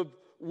 pearls of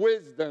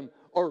wisdom,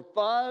 or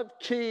 5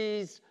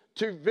 keys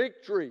to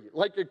victory,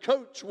 like a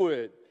coach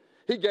would.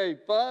 He gave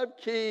 5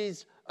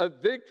 keys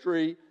of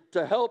victory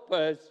to help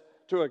us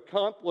to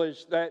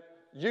accomplish that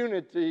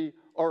unity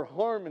or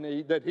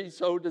harmony that he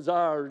so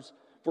desires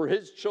for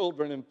his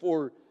children and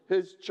for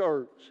his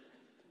church.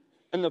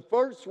 And the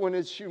first one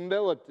is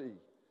humility.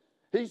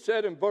 He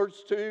said in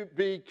verse 2,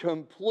 be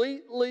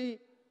completely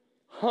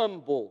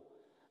humble.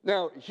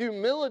 Now,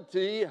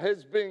 humility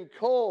has been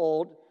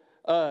called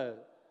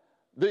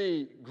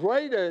the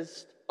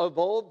greatest of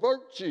all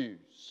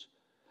virtues.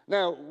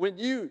 Now, when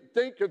you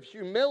think of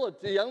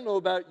humility, I don't know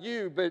about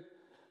you, but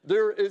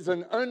there is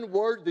an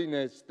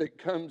unworthiness that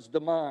comes to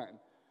mind.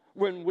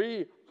 When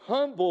we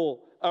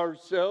humble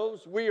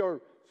ourselves, we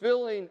are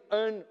feeling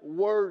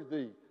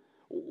unworthy.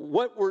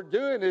 What we're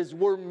doing is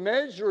we're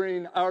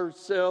measuring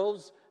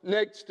ourselves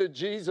next to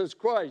Jesus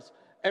Christ.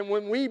 And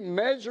when we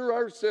measure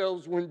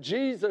ourselves, when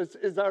Jesus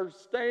is our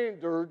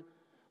standard,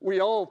 we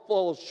all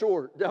fall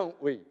short,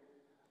 don't we?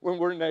 When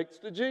we're next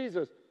to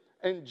Jesus.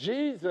 And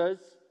Jesus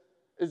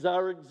is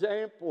our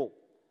example.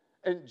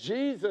 And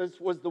Jesus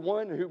was the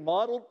one who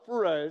modeled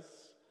for us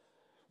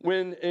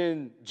when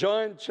in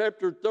John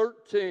chapter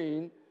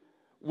 13,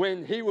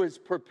 when he was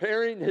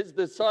preparing his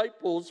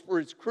disciples for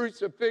his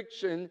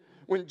crucifixion,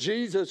 when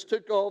Jesus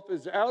took off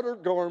his outer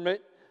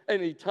garment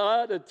and he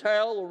tied a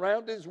towel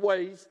around his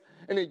waist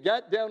and he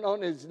got down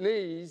on his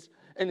knees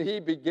and he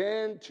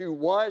began to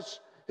wash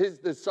his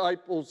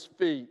disciples'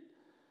 feet.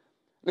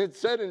 And it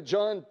said in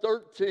John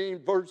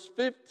 13, verse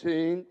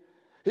 15,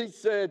 he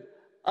said,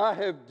 I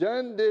have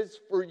done this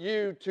for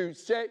you to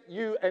set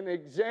you an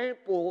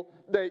example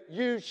that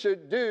you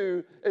should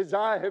do as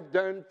I have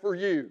done for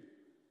you.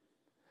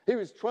 He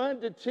was trying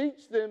to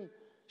teach them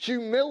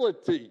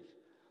humility.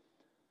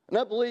 And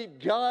I believe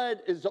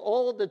God is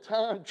all the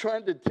time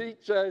trying to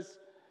teach us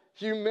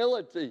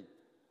humility.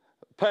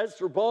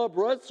 Pastor Bob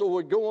Russell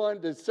would go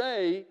on to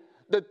say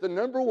that the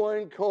number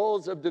one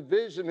cause of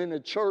division in a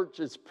church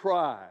is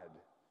pride.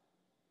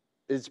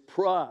 Is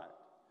pride.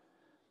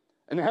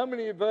 And how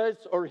many of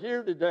us are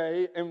here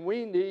today and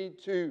we need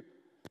to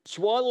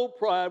swallow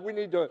pride? We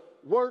need to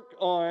work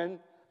on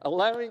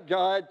allowing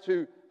God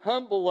to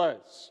humble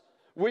us.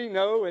 We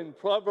know in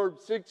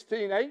Proverbs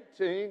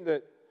 16:18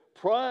 that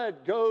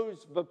pride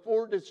goes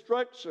before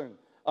destruction,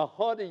 a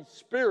haughty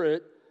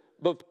spirit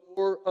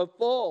before a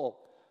fall.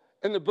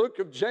 In the book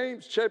of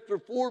James, chapter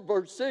 4,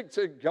 verse 6,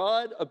 that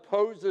God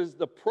opposes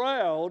the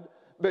proud,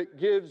 but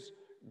gives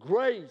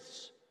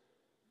grace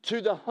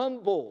to the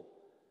humble.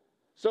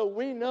 So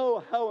we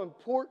know how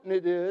important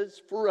it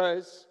is for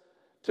us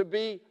to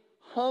be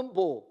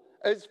humble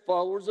as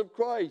followers of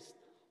Christ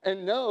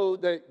and know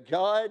that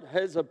God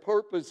has a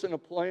purpose and a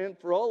plan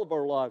for all of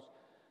our lives.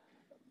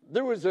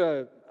 There was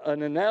an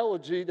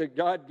analogy that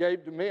God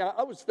gave to me.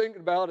 I was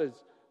thinking about as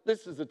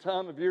this is the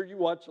time of year you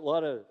watch a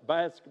lot of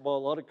basketball,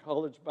 a lot of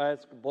college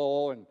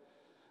basketball, and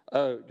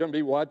going to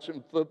be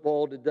watching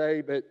football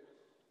today. But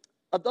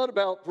I thought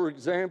about, for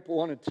example,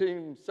 on a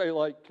team, say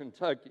like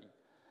Kentucky.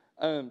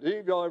 Did any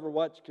of y'all ever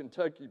watch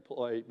Kentucky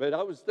play? But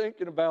I was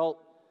thinking about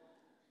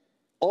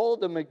all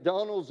the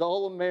McDonald's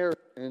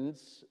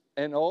All-Americans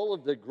and all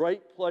of the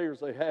great players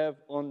they have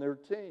on their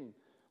team.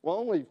 Well,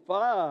 only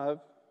 5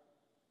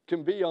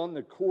 can be on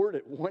the court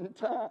at one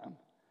time.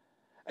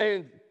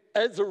 And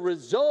as a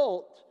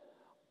result,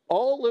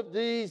 all of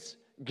these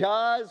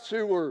guys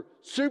who were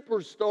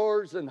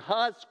superstars in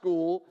high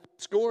school,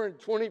 scoring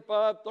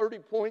 25, 30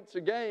 points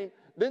a game,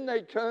 then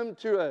they come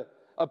to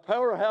a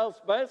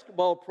powerhouse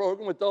basketball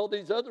program with all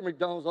these other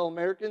McDonald's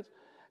All-Americans,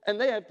 and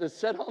they have to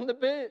sit on the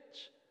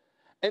bench.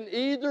 And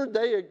either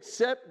they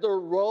accept their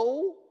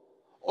role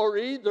or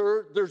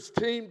either there's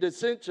team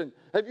dissension.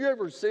 Have you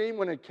ever seen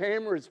when a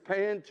camera is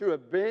panned to a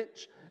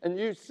bench and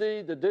you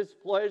see the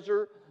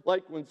displeasure,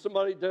 like when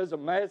somebody does a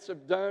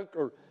massive dunk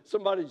or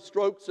somebody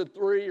strokes a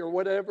 3 or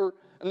whatever,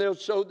 and they'll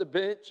show the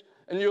bench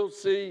and you'll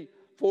see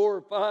 4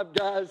 or 5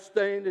 guys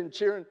standing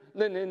cheering,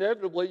 and then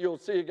inevitably you'll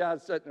see a guy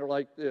sitting there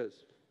like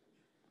this.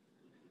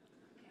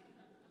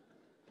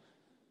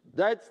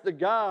 That's the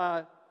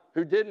guy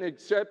who didn't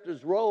accept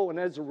his role, and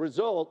as a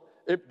result,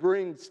 it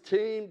brings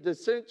team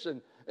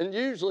dissension. And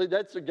usually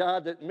that's a guy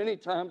that many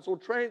times will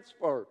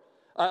transfer.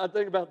 I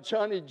think about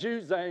Johnny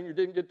Juzang, who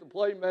didn't get to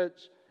play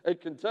much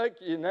at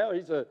Kentucky, and now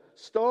he's a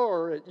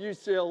star at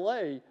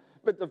UCLA.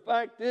 But the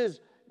fact is,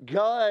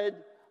 God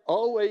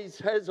always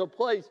has a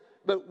place.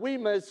 But we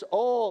must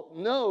all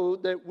know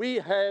that we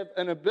have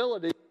an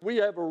ability, we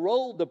have a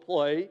role to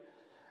play,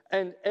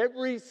 and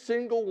every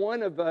single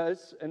one of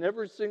us and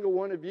every single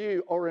one of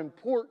you are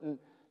important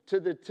to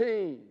the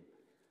team.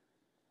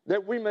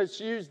 That we must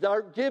use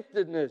our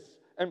giftedness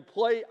and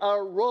play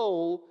our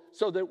role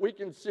so that we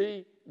can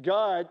see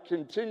God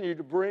continue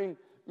to bring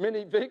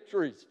many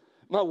victories.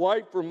 My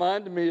wife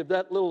reminded me of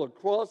that little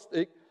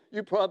acrostic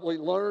you probably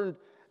learned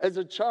as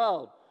a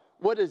child.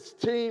 What does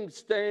team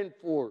stand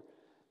for?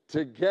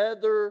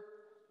 Together,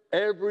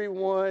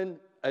 everyone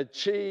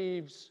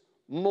achieves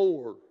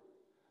more.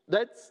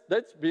 That's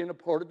being a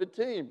part of a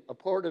team, a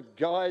part of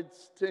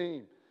God's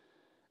team.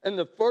 And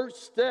the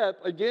first step,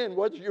 again,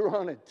 whether you're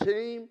on a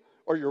team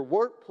or your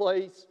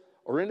workplace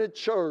or in a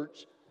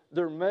church,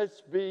 there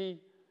must be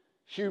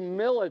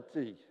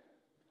humility.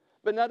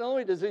 But not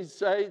only does he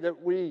say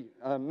that we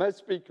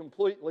must be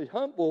completely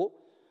humble,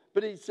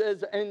 but he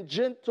says, and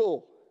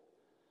gentle.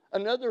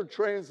 Another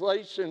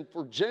translation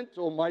for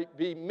gentle might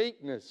be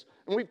meekness.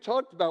 And we've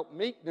talked about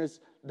meekness,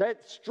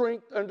 that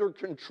strength under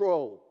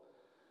control.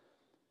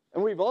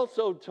 And we've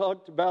also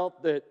talked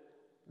about that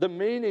the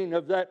meaning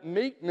of that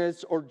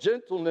meekness or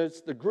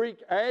gentleness, the Greek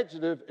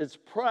adjective is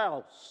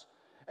praus.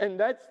 And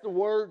that's the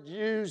word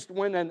used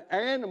when an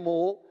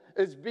animal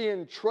is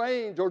being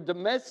trained or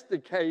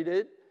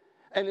domesticated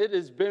and it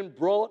has been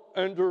brought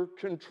under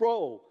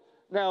control.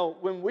 Now,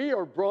 when we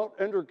are brought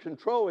under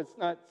control, it's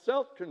not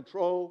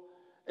self-control,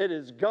 it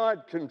is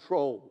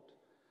God-controlled.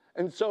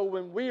 And so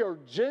when we are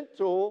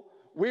gentle,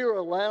 we are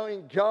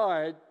allowing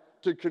God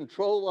to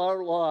control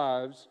our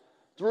lives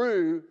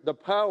through the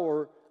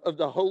power of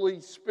the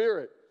Holy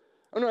Spirit.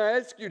 I'm going to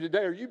ask you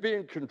today, are you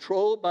being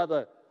controlled by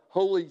the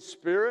Holy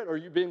Spirit? Are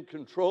you being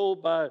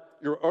controlled by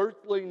your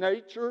earthly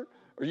nature?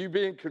 Are you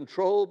being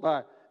controlled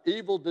by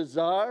evil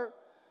desire?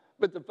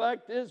 But the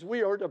fact is,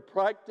 we are to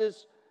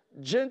practice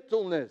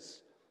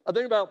gentleness. I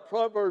think about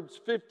Proverbs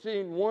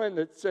 15:1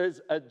 that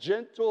says, a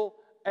gentle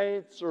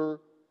answer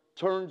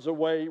turns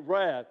away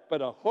wrath,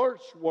 but a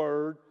harsh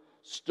word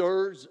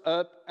stirs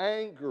up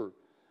anger.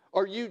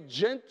 Are you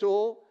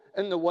gentle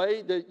in the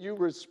way that you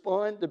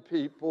respond to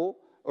people,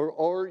 or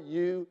are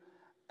you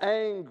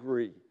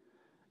angry?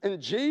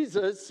 And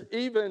Jesus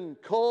even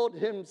called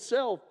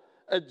himself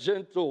a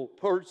gentle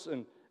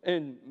person.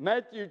 In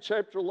Matthew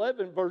chapter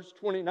 11, verse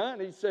 29,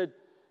 he said,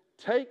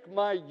 take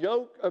my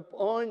yoke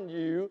upon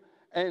you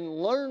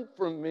and learn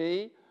from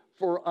me,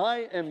 for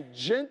I am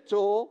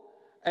gentle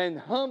and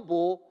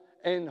humble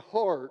in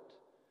heart,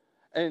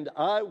 and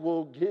I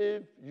will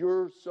give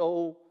your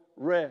soul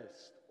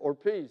rest or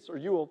peace, or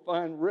you will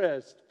find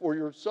rest for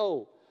your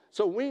soul.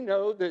 So we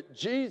know that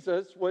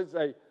Jesus was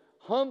a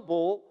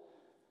humble,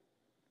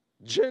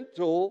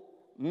 gentle,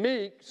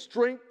 meek,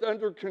 strength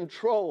under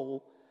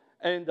control,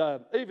 and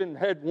even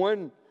had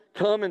one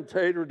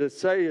commentator to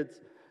say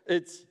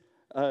it's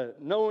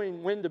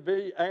knowing when to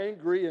be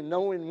angry and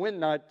knowing when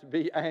not to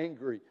be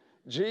angry.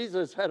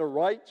 Jesus had a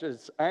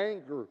righteous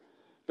anger,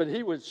 but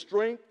he was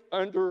strength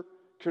under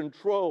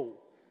control.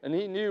 And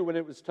he knew when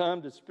it was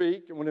time to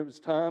speak and when it was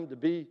time to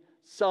be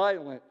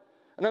silent.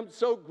 And I'm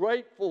so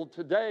grateful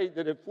today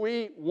that if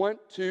we want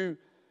to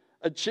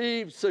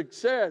achieve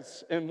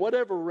success in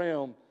whatever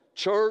realm,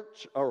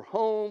 church, our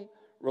home,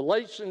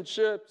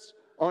 relationships,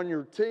 on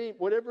your team,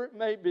 whatever it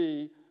may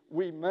be,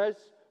 we must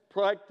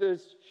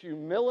practice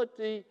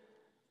humility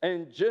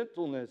and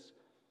gentleness.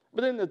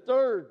 But then the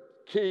third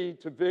key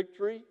to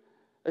victory,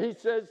 he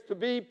says to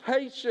be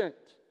patient.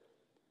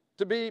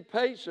 To be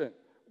patient.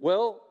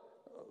 Well,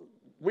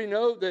 we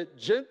know that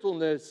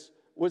gentleness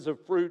was a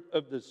fruit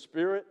of the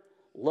Spirit.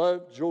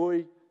 Love,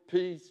 joy,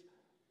 peace.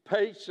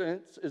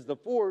 Patience is the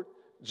fourth.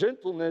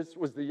 Gentleness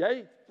was the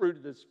eighth fruit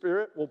of the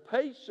Spirit. Well,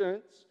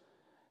 patience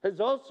has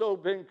also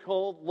been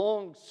called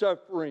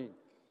long-suffering.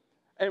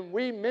 And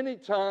we many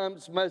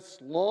times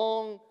must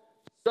long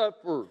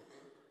suffer.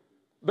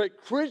 But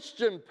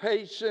Christian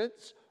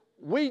patience,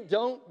 we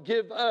don't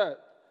give up.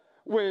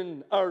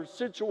 When our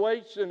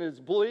situation is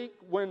bleak,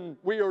 when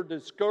we are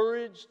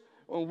discouraged,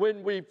 or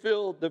when we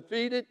feel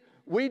defeated,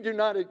 we do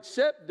not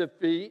accept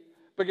defeat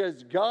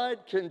because God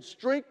can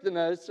strengthen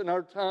us in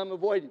our time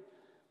of waiting.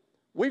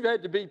 We've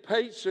had to be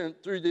patient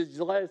through these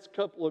last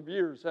couple of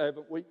years,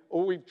 haven't we?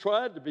 Or we've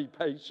tried to be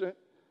patient.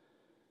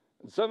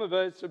 And some of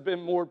us have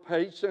been more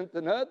patient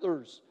than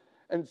others.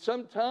 And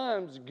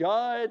sometimes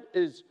God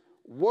is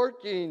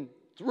working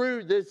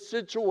through this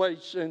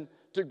situation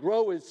to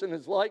grow us in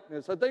His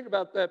likeness. I think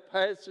about that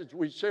passage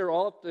we share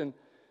often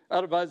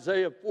out of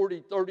Isaiah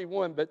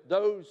 40:31. But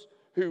those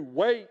who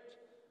wait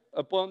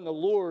upon the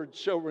Lord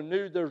shall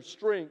renew their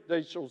strength.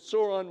 They shall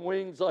soar on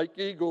wings like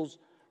eagles,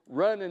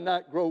 run and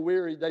not grow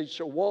weary. They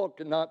shall walk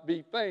and not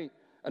be faint.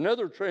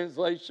 Another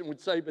translation would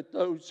say, but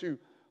those who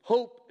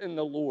hope in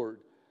the Lord.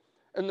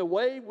 And the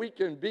way we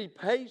can be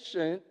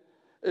patient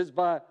is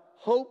by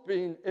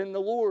hoping in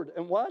the Lord.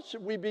 And why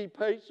should we be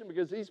patient?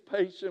 Because He's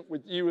patient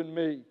with you and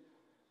me.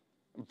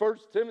 In 1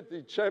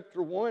 Timothy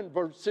chapter 1,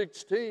 verse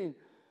 16,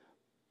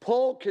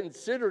 Paul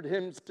considered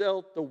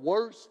himself the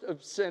worst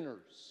of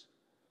sinners.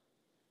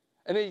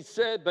 And he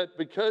said, but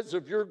because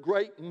of your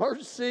great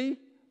mercy,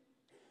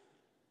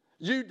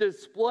 you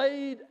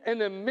displayed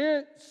an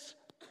immense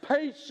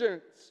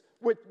patience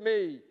with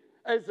me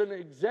as an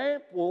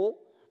example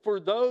for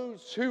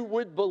those who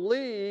would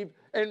believe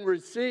and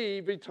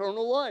receive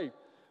eternal life.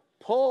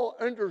 Paul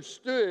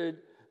understood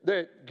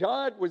that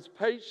God was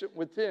patient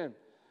with him.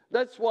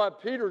 That's why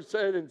Peter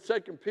said in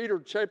 2 Peter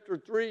chapter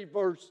 3,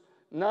 verse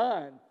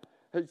 9,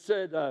 he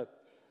said,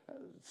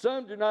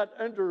 some do not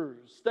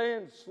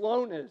understand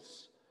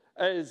slowness,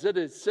 as it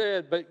is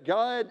said, but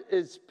God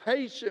is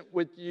patient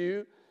with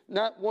you,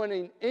 not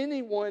wanting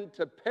anyone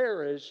to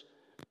perish,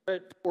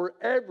 but for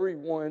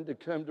everyone to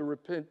come to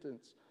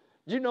repentance.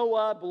 Do you know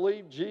why I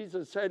believe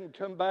Jesus hadn't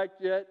come back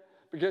yet?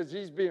 Because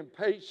He's being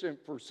patient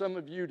for some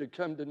of you to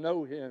come to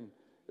know Him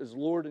as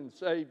Lord and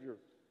Savior.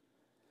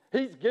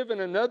 He's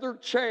given another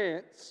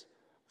chance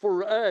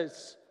for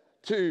us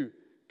to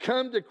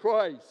come to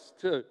Christ,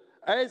 to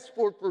ask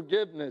for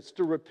forgiveness,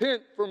 to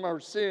repent from our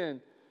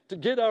sin, to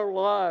get our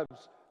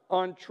lives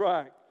on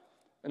track.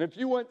 And if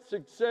you want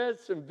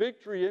success and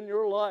victory in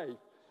your life,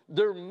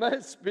 there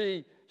must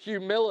be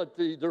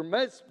humility, there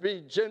must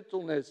be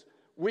gentleness.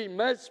 We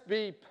must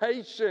be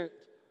patient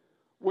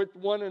with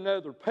one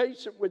another,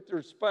 patient with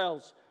your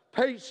spouse,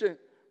 patient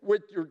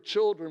with your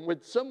children.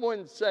 Would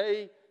someone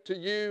say to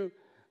you,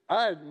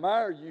 I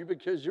admire you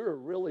because you're a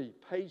really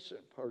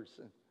patient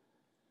person?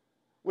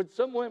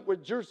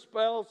 Would your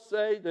spouse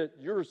say that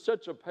you're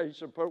such a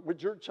patient person?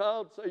 Would your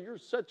child say you're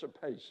such a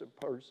patient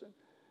person?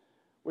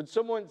 Would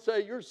someone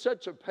say you're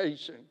such a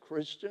patient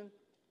Christian?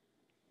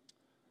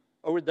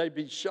 Or would they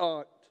be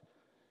shocked?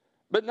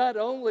 But not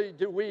only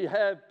do we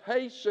have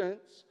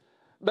patience,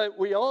 but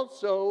we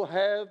also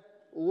have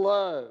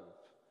love.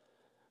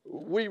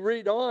 We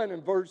read on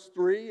in verse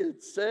 3,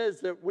 it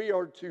says that we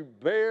are to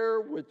bear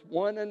with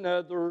one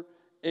another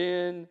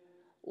in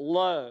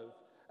love.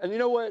 And you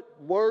know what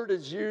word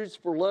is used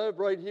for love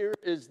right here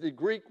is the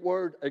Greek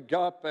word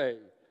agape.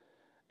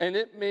 And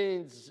it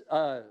means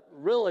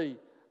really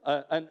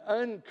an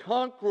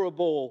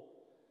unconquerable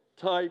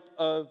type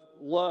of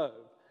love.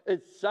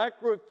 It's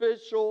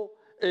sacrificial,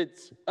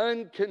 it's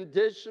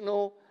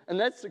unconditional, and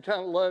that's the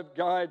kind of love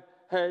God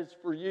has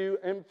for you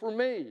and for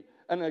me.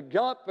 An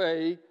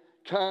agape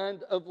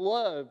kind of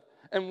love.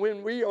 And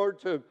when we are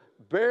to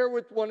bear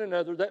with one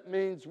another, that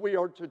means we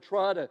are to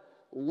try to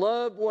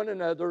love one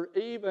another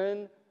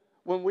even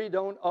when we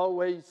don't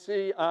always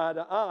see eye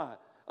to eye.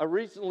 I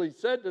recently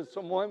said to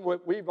someone,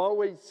 what we've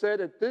always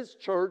said at this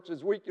church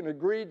is we can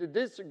agree to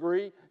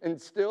disagree and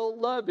still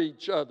love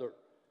each other.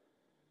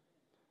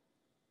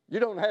 You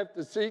don't have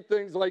to see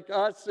things like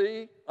I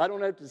see. I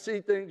don't have to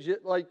see things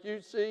like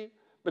you see.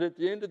 But at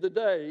the end of the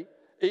day,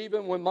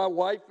 even when my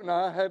wife and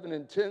I have an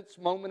intense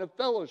moment of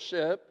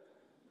fellowship,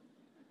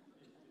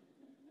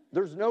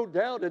 there's no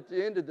doubt at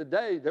the end of the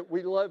day that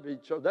we love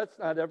each other. That's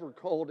not ever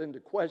called into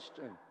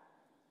question.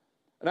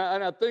 And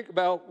I think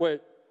about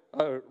what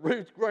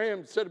Ruth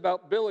Graham said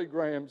about Billy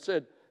Graham,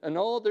 said, in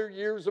all their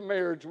years of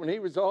marriage, when he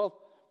was off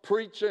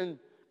preaching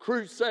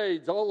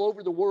crusades all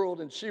over the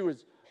world and she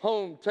was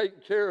home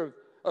taking care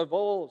of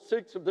all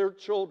 6 of their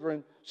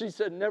children, she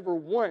said, never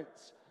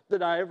once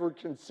did I ever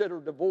consider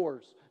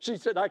divorce. She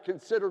said, I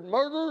considered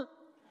murder,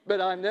 but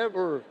I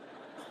never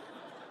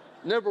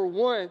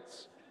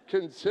once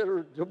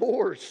considered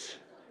divorce.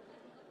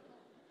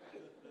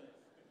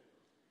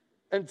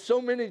 And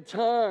so many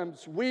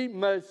times we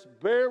must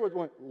bear with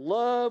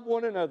love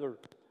one another.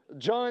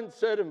 John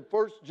said in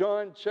 1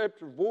 John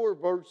chapter 4,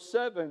 verse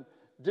 7,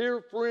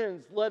 dear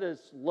friends, let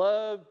us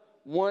love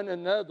one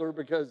another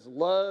because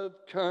love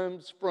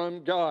comes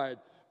from God.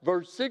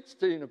 Verse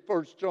 16 of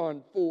 1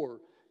 John 4,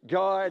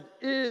 God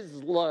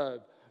is love.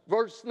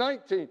 Verse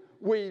 19,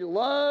 we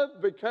love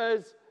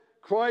because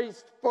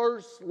Christ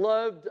first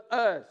loved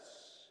us.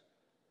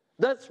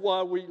 That's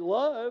why we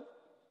love,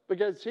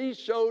 because he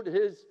showed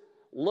his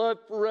love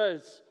for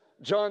us.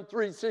 John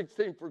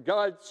 3:16, for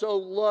God so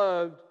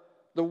loved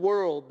the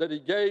world that he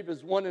gave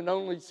his one and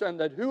only Son,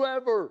 that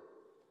whoever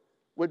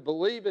would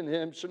believe in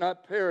him should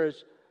not perish,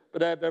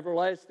 but have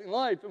everlasting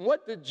life. And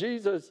what did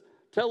Jesus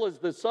tell his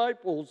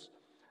disciples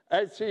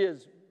as he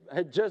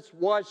had just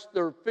washed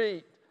their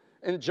feet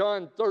in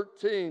John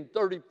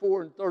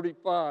 13:34 and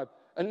 35?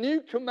 A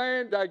new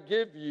command I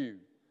give you.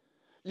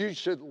 You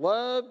should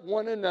love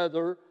one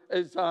another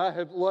as I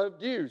have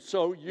loved you.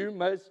 So you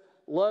must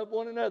love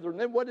one another. And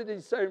then what did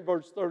he say in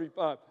verse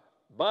 35?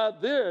 By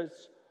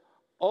this,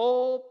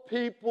 all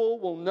people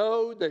will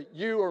know that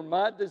you are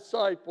my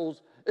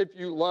disciples if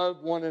you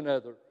love one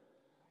another.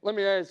 Let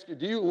me ask you,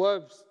 do you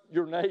love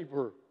your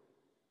neighbor?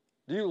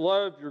 Do you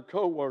love your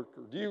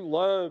coworker? Do you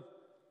love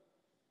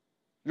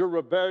your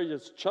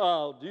rebellious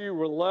child? Do you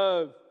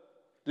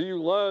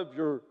love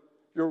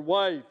your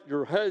wife,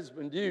 your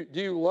husband? Do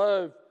you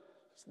love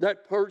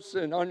that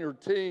person on your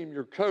team,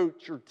 your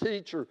coach, your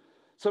teacher,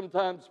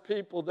 sometimes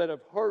people that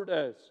have hurt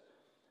us?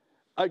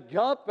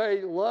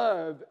 Agape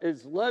love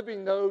is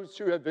loving those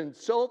who have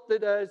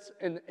insulted us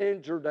and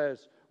injured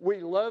us. We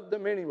love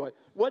them anyway.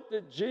 What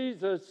did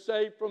Jesus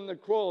say from the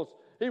cross?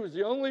 He was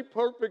the only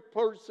perfect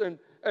person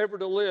ever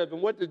to live.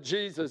 And what did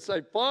Jesus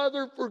say?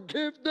 Father,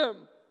 forgive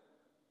them,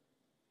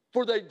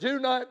 for they do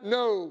not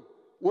know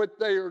what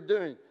they are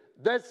doing.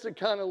 That's the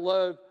kind of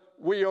love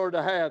we are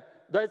to have.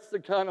 That's the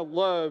kind of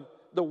love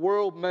the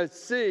world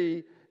must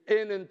see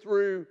in and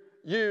through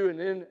you and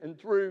in and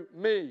through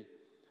me.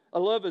 I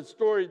love a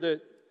story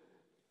that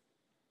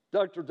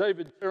Dr.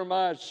 David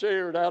Jeremiah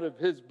shared out of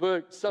his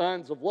book,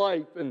 Signs of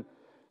Life. And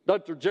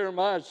Dr.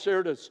 Jeremiah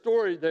shared a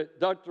story that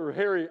Dr.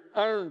 Harry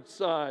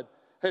Ironside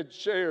had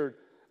shared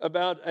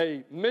about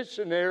a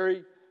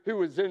missionary who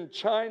was in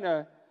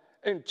China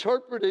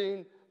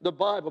interpreting the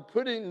Bible,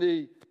 putting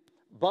the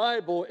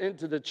Bible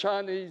into the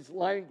Chinese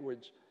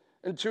language.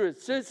 And to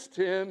assist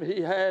him,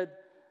 he had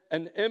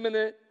an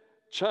eminent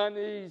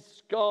Chinese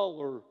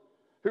scholar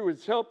who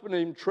was helping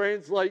him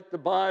translate the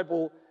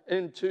Bible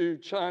into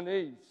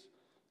Chinese.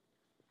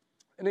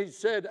 And he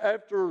said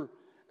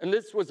and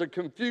this was a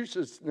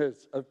Confucianist,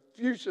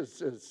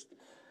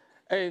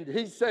 and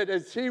he said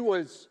as he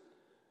was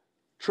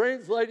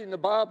translating the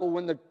Bible,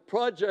 when the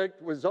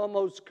project was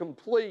almost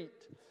complete,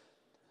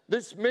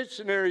 this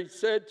missionary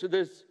said to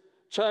this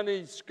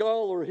Chinese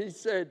scholar, he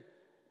said,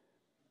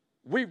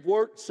 we've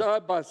worked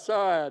side by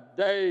side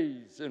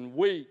days and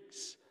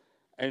weeks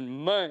and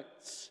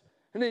months.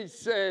 And he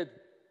said,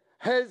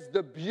 has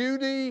the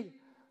beauty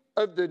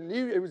of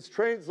it was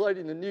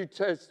translating the New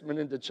Testament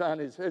into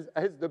Chinese,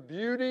 has the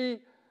beauty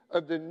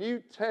of the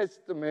New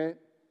Testament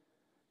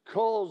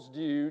caused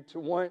you to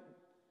want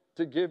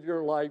to give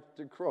your life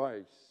to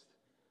Christ?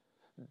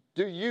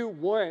 Do you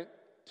want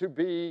to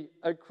be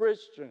a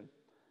Christian?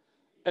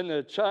 And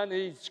the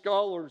Chinese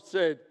scholar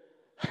said,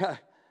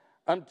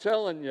 I'm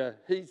telling you,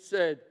 he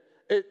said,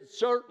 it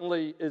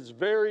certainly is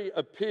very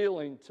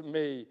appealing to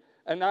me,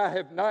 and I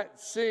have not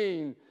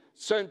seen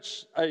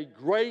such a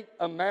great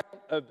amount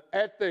of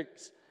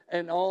ethics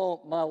in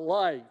all my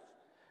life.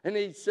 And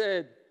he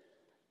said,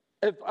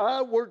 if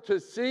I were to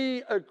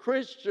see a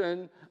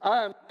Christian,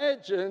 I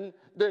imagine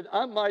that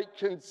I might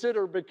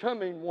consider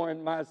becoming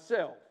one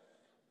myself.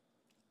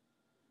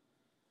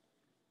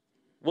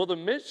 Well, the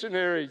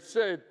missionary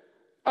said,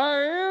 I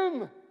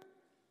am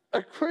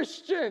a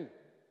Christian.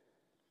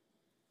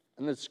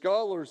 And the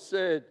scholar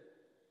said,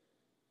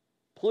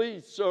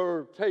 please,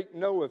 sir, take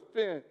no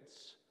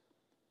offense.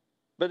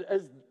 But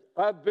as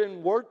I've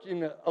been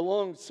working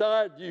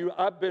alongside you,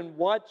 I've been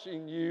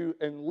watching you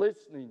and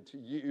listening to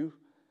you.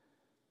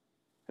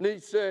 And he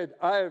said,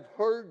 I have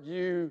heard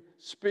you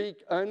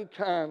speak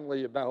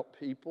unkindly about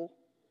people.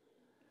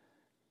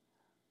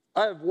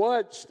 I have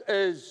watched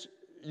as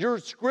your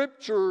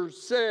scripture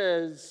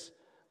says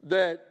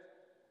that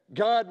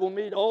God will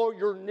meet all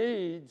your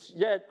needs,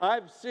 yet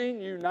I've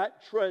seen you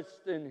not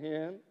trust in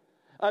Him.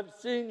 I've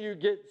seen you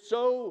get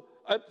so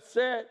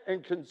upset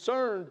and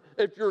concerned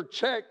if your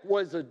check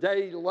was a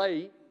day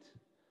late.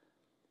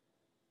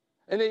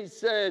 And he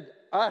said,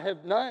 I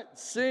have not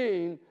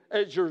seen,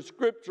 as your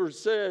scripture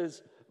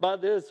says, by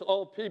this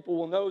all people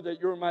will know that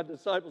you're my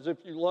disciples if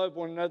you love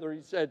one another.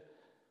 He said,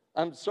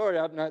 I'm sorry,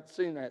 I've not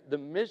seen that. The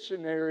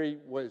missionary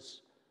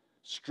was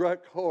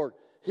struck hard.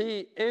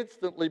 He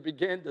instantly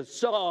began to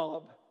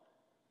sob.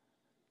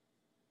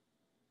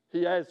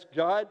 He asked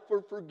God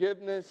for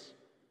forgiveness.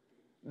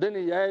 Then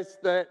he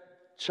asked that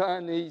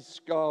Chinese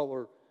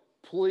scholar,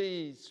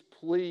 please,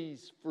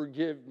 please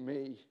forgive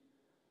me.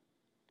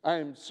 I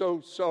am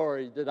so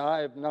sorry that I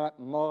have not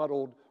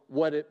modeled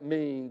what it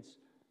means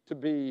to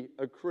be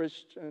a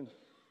Christian.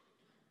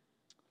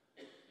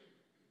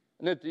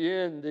 And at the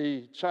end,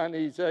 the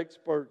Chinese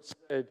expert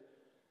said,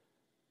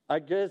 I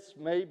guess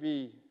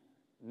maybe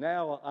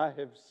now I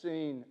have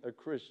seen a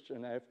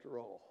Christian after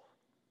all.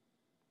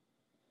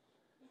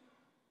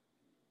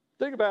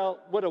 Think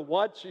about what a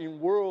watching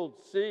world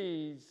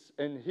sees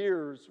and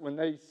hears when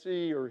they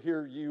see or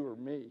hear you or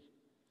me.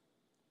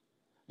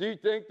 Do you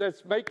think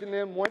that's making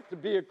them want to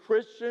be a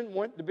Christian,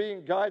 want to be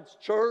in God's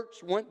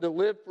church, want to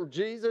live for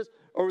Jesus?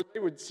 Or they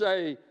would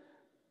say,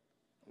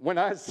 when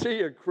I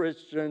see a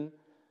Christian,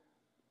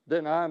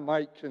 then I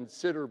might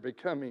consider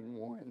becoming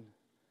one.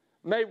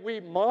 May we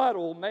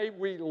model, may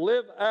we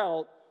live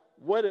out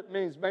what it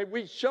means. May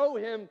we show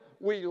Him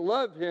we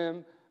love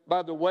Him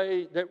by the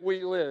way that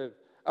we live.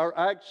 Our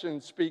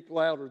actions speak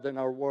louder than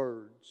our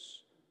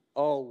words,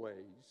 always.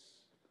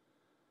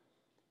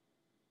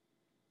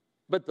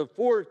 But the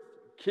fourth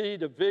key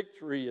to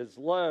victory is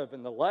love,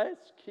 and the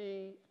last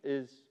key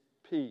is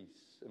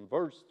peace. In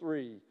verse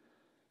 3,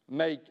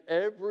 make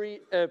every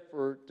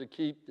effort to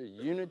keep the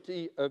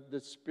unity of the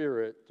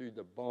Spirit through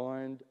the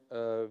bond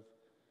of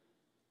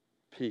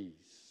peace.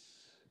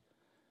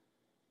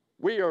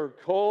 We are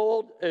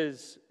called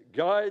as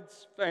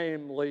God's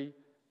family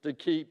to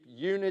keep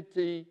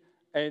unity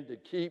and to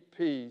keep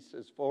peace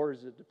as far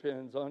as it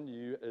depends on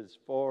you, as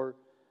far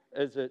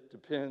as it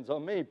depends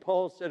on me.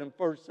 Paul said in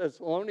 1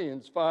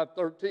 Thessalonians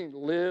 5:13,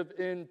 live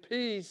in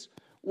peace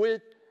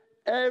with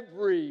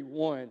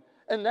everyone.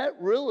 And that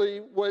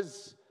really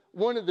was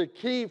one of the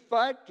key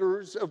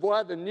factors of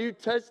why the New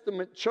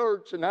Testament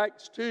church in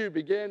Acts 2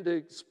 began to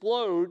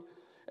explode.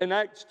 In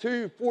Acts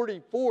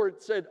 2:44,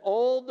 it said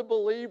all the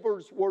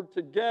believers were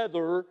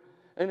together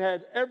and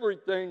had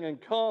everything in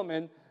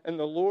common, and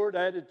the Lord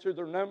added to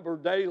their number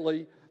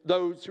daily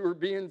those who were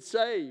being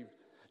saved.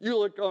 You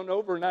look on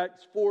over in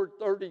Acts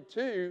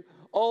 4:32,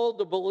 all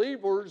the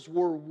believers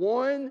were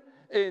one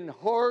in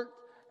heart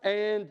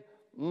and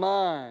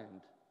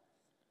mind.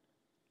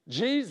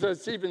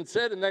 Jesus even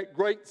said in that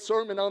great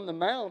Sermon on the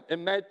Mount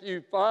in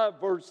Matthew 5,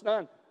 verse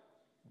 9,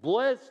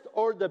 blessed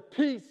are the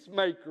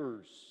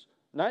peacemakers,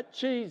 not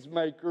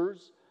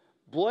cheesemakers.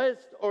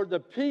 Blessed are the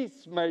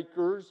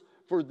peacemakers,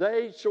 for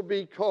they shall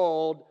be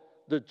called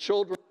the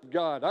children of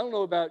God. I don't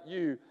know about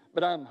you,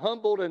 but I'm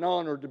humbled and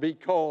honored to be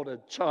called a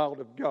child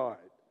of God.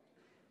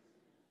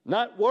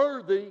 Not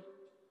worthy,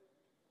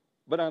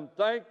 but I'm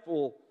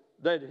thankful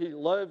that He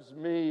loves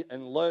me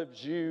and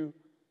loves you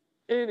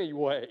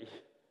anyway,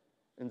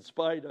 in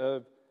spite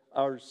of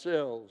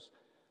ourselves.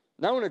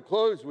 Now I want to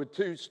close with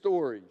two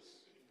stories,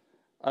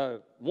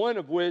 one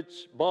of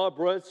which Bob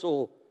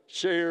Russell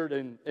shared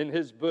in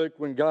his book,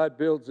 When God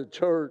Builds a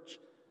Church.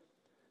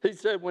 He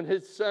said when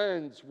his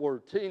sons were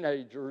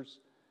teenagers,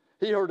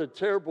 he heard a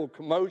terrible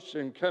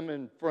commotion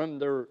coming from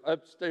their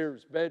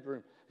upstairs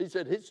bedroom. He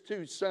said his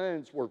two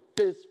sons were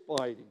fist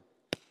fighting.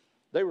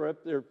 They were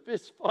up there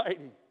fist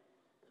fighting.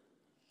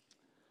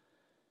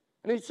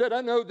 And he said, I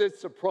know this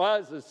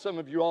surprises some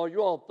of you all.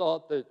 You all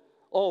thought that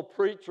all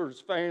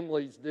preachers'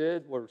 families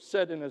did were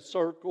sit in a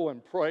circle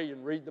and pray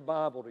and read the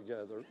Bible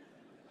together.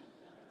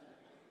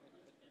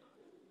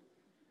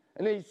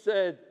 And he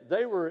said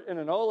they were in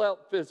an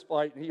all-out fist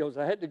fight. And he goes,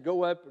 I had to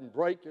go up and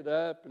break it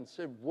up and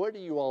said, what are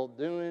you all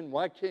doing?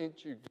 Why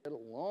can't you get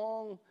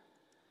along?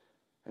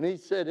 And he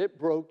said it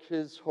broke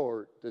his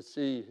heart to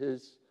see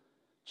his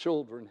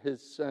children,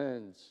 his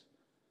sons,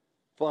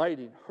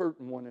 fighting,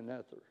 hurting one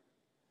another.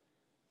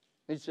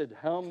 He said,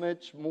 how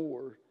much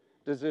more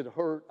does it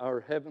hurt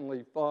our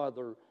Heavenly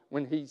Father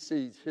when He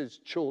sees His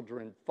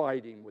children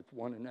fighting with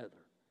one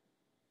another?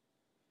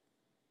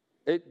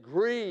 It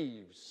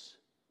grieves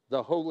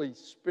the Holy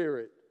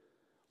Spirit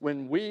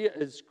when we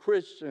as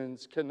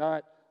Christians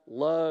cannot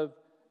love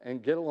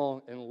and get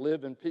along and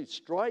live in peace.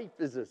 Strife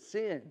is a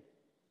sin.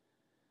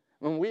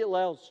 When we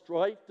allow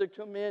strife to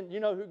come in, you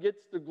know who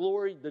gets the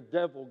glory? The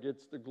devil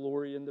gets the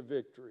glory and the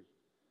victory.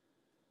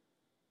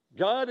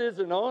 God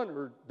isn't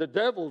honored, the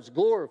devil's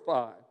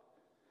glorified.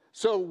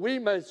 So we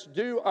must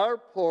do our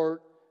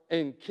part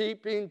in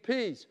keeping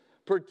peace,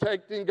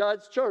 protecting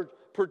God's church,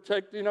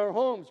 protecting our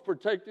homes,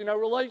 protecting our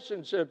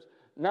relationships,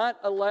 not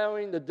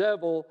allowing the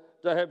devil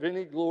to have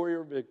any glory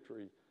or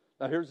victory.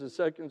 Now, here's the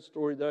second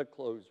story that I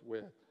close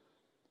with.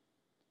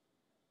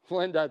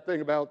 Linda, I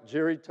think about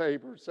Jerry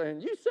Tabor saying,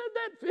 "You said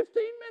that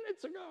 15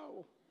 minutes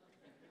ago."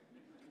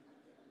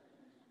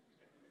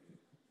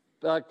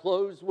 But I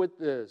close with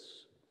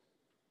this.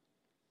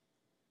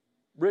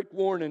 Rick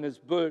Warren, in his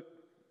book,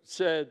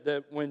 said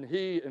that when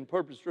he, in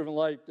Purpose Driven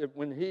Life, that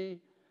when he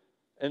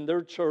and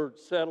their church,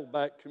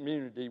 Saddleback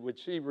Community,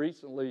 which he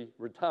recently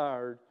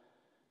retired,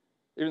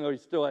 even though he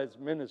still has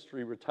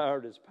ministry,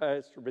 retired as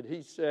pastor, but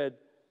he said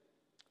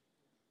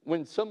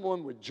when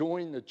someone would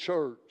join the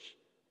church,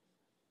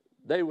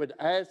 they would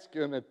ask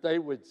him if they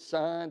would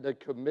sign a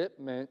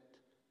commitment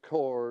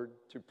card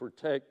to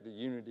protect the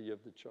unity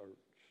of the church.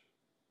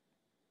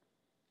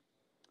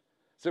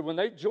 So when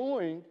they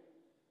joined,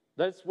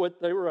 that's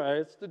what they were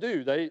asked to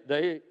do.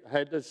 They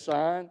had to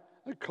sign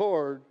a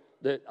card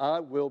that I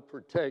will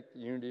protect the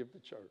unity of the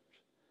church.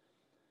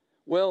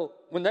 Well,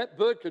 when that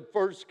book had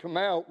first come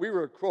out, we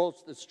were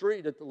across the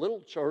street at the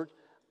little church.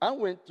 I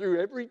went through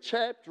every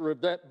chapter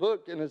of that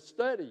book in a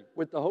study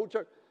with the whole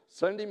church.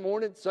 Sunday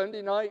morning,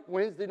 Sunday night,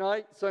 Wednesday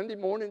night, Sunday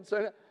morning,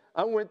 Sunday night.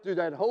 I went through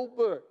that whole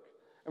book.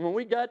 And when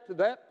we got to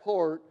that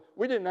part,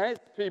 we didn't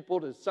ask people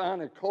to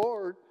sign a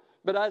card,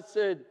 but I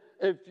said,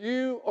 if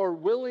you are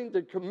willing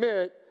to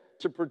commit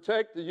to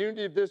protect the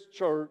unity of this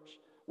church,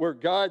 where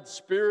God's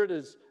Spirit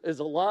is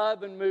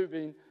alive and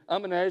moving,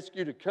 I'm going to ask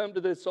you to come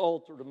to this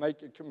altar to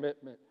make a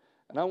commitment.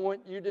 And I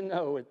want you to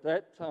know at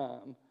that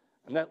time,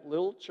 in that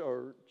little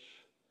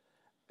church,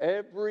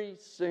 every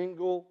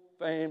single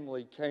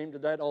family came to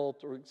that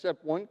altar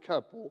except one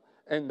couple,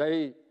 and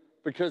they,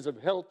 because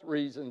of health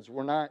reasons,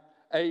 were not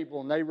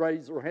able, and they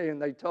raised their hand.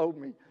 They told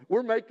me,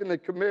 "We're making the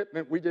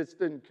commitment, we just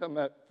didn't come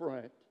up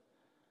front."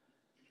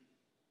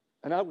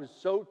 And I was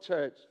so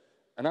touched.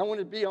 And I want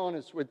to be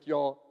honest with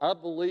y'all, I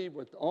believe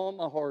with all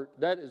my heart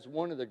that is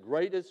one of the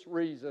greatest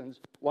reasons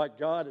why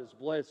God has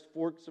blessed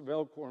Forks of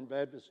Elkhorn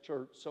Baptist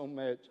Church so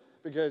much,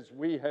 because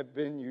we have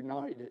been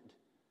united.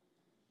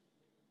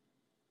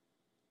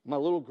 My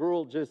little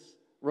girl just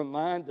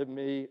reminded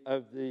me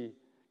of the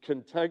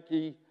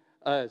Kentucky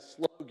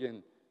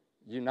slogan,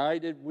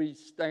 "United we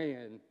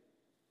stand,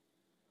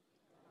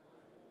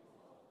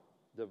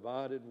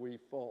 divided we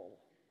fall."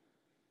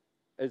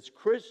 As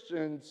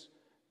Christians,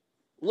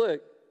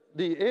 look,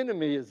 the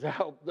enemy is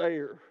out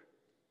there.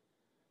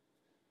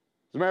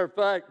 As a matter of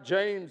fact,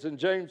 James in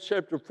James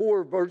chapter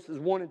 4, verses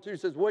 1 and 2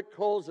 says, "What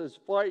causes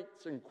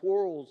fights and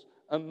quarrels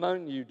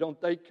among you? Don't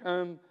they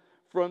come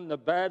from the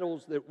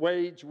battles that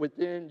wage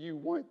within? You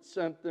want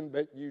something,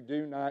 but you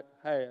do not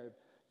have.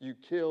 You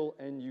kill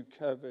and you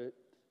covet."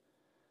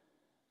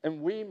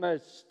 And we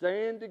must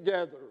stand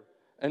together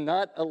and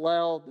not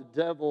allow the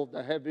devil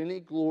to have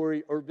any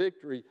glory or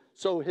victory,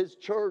 so his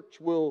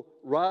church will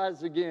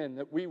rise again,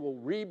 that we will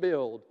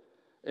rebuild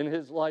in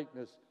his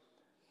likeness.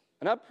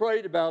 And I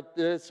prayed about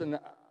this, and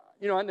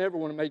I never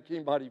want to make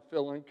anybody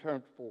feel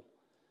uncomfortable.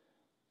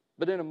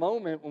 But in a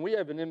moment, when we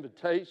have an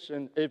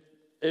invitation, if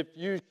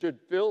you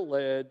should feel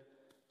led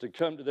to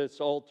come to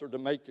this altar to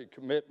make a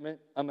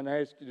commitment, I'm going to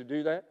ask you to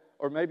do that.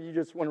 Or maybe you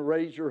just want to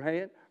raise your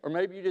hand, or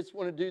maybe you just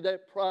want to do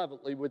that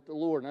privately with the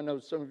Lord. And I know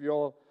some of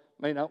y'all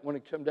may not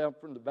want to come down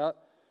from the back.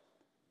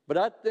 But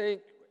I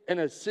think in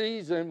a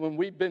season when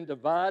we've been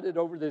divided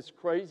over this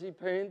crazy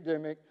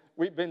pandemic,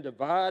 we've been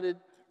divided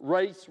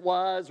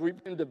race-wise,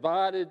 we've been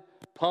divided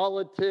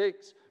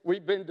politics,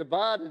 we've been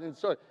divided. And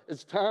so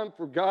it's time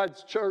for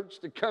God's church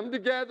to come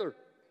together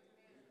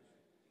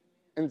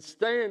and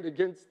stand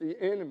against the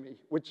enemy,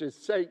 which is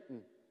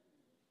Satan.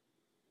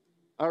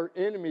 Our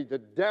enemy, the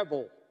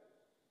devil,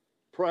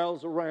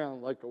 prowls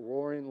around like a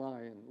roaring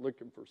lion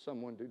looking for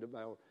someone to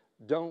devour.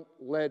 Don't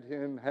let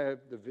him have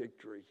the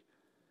victory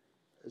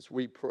as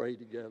we pray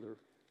together.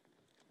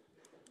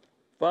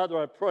 Father,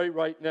 I pray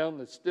right now in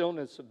the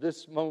stillness of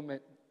this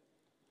moment.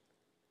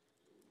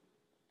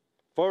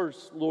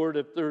 First, Lord,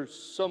 if there's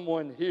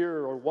someone here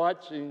or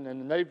watching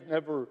and they've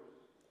never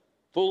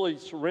fully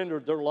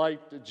surrendered their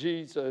life to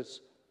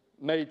Jesus,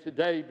 may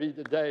today be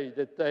the day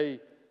that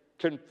they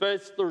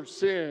confess their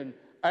sin,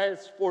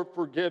 ask for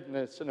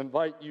forgiveness, and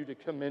invite you to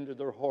come into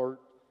their heart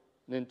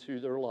and into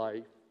their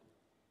life.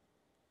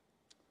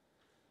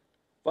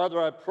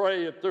 Father, I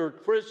pray if there are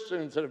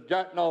Christians that have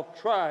gotten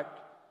off track,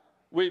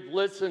 we've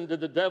listened to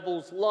the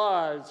devil's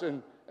lies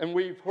and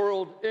we've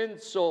hurled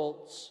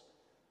insults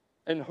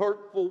and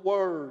hurtful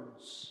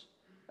words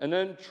and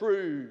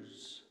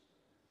untruths.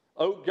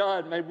 Oh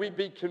God, may we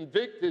be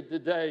convicted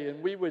today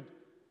and we would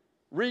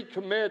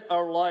recommit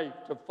our life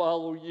to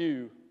follow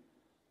you.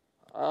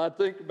 I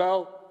think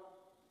about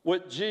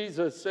what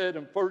Jesus said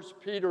in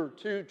 1 Peter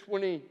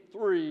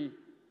 2:23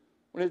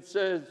 when it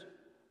says,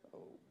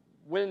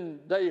 when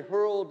they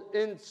hurled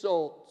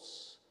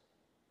insults,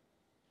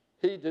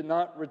 he did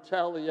not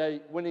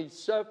retaliate. When he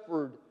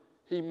suffered,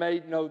 he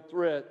made no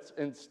threats.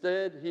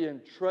 Instead, he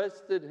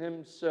entrusted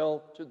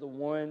himself to the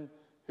one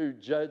who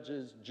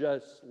judges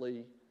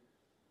justly.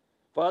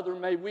 Father,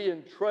 may we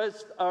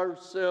entrust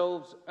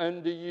ourselves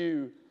unto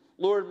you.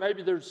 Lord,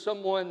 maybe there's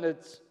someone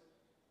that's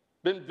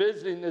been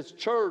visiting this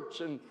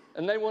church and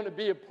they want to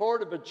be a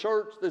part of a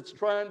church that's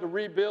trying to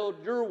rebuild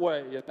your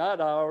way and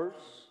not ours.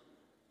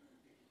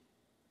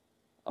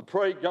 I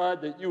pray,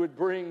 God, that you would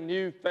bring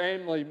new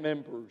family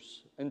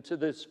members into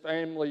this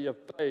family of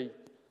faith.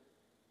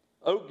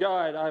 Oh,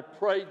 God, I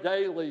pray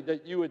daily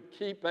that you would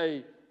keep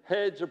a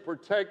hedge of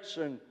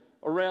protection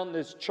around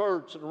this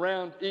church and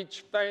around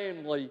each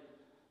family,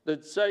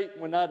 that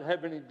Satan would not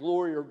have any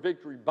glory or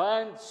victory.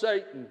 Bind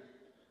Satan.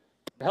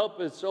 Help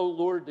us, oh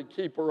Lord, to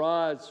keep our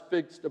eyes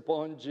fixed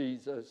upon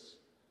Jesus.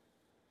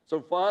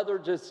 So, Father,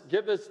 just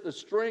give us the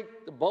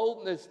strength, the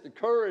boldness, the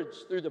courage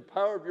through the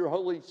power of your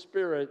Holy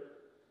Spirit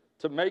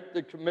to make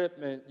the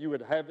commitment you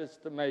would have us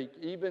to make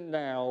even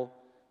now,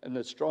 in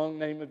the strong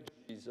name of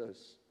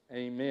Jesus.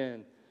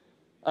 Amen.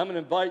 I'm going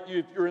to invite you,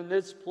 if you're in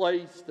this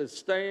place, to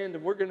stand,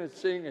 and we're going to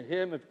sing a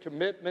hymn of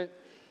commitment,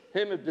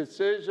 hymn of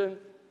decision.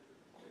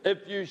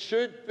 If you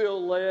should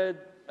feel led,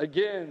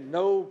 again,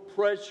 no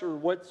pressure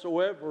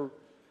whatsoever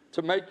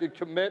to make a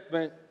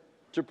commitment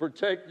to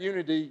protect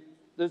unity.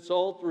 This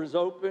altar is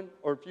open,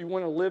 or if you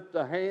want to lift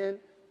a hand,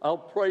 I'll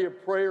pray a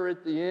prayer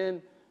at the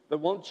end, but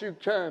won't you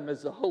come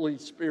as the Holy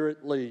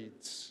Spirit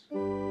leads?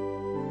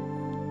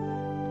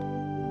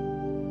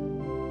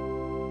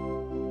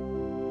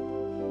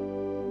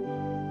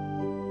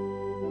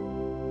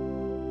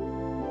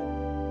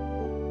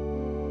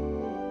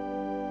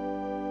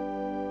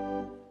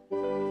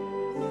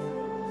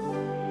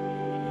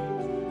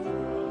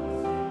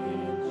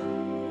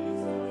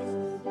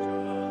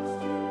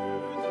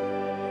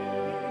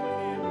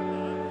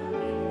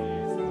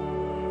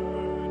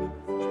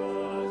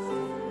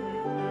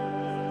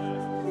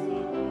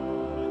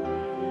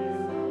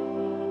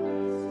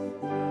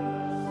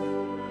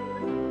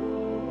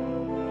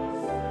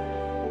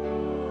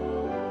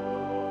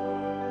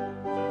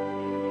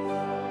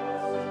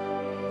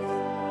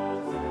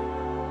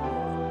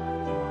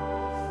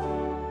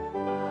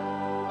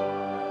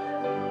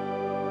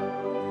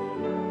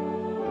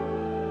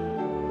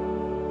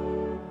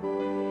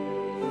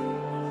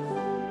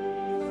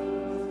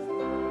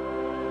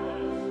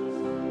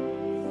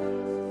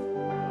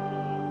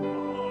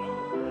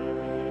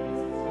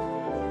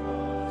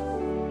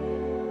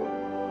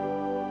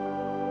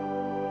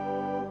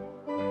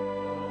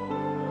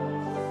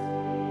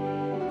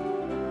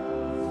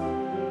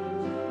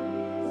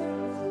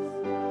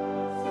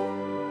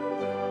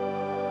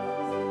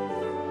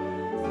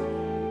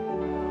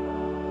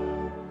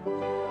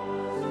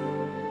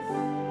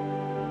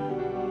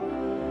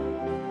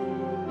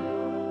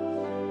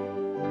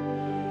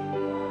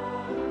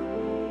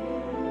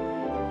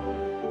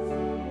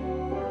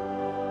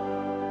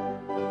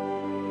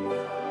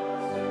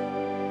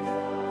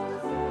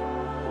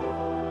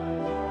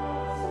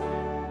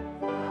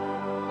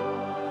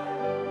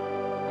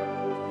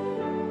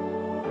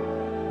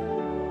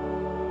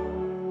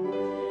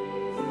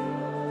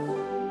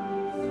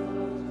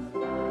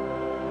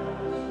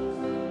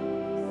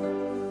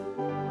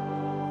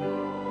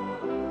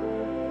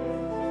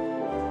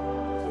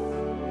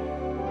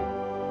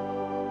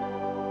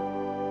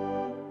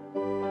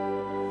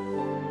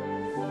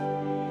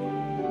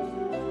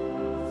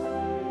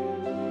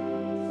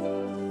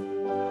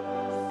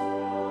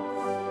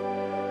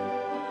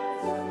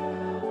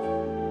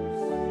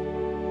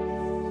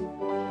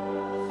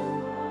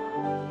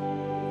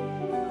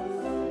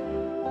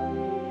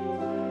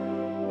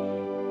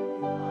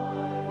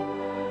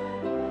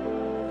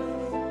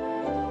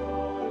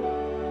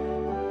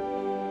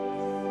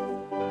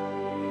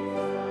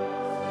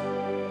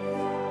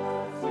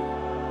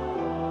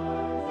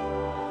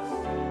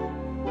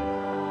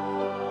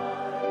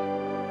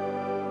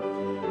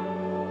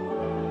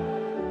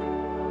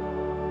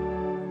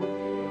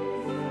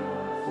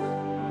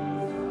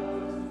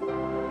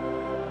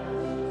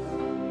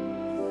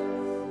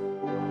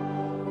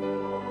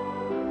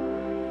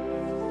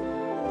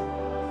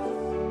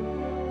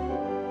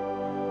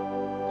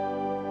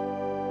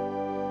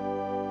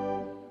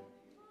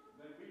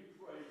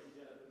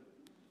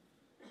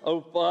 Oh,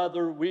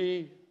 Father,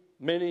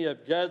 many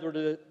have gathered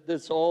at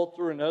this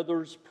altar, and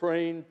others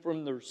praying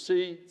from their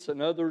seats,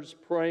 and others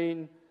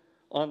praying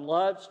on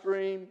live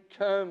stream.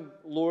 Come,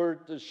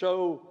 Lord, to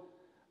show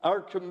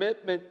our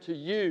commitment to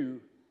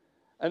you,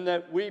 and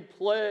that we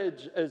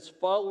pledge as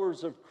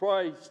followers of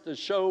Christ to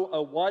show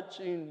a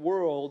watching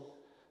world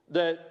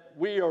that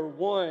we are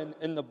one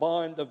in the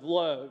bond of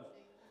love,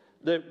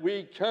 that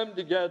we come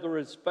together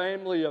as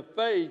family of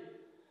faith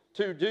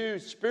to do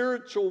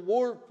spiritual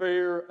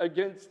warfare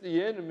against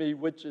the enemy,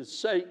 which is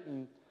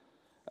Satan.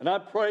 And I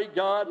pray,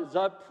 God, as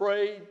I've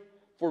prayed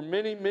for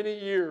many, many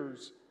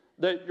years,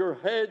 that your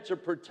hedge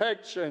of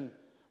protection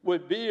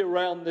would be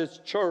around this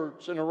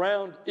church and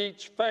around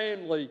each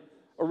family,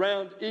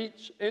 around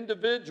each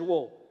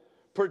individual.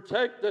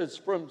 Protect us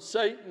from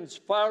Satan's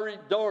fiery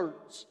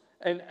darts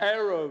and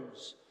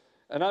arrows.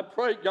 And I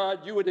pray,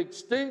 God, you would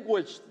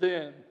extinguish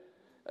them.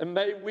 And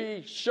may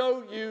we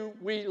show you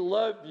we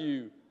love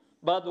you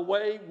by the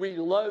way we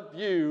love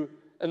you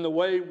and the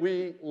way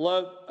we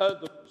love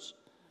others.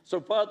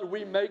 So, Father,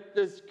 we make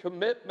this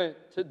commitment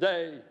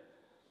today,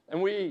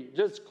 and we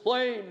just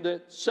claim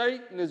that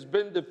Satan has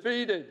been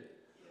defeated,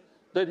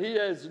 that he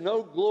has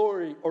no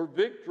glory or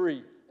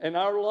victory in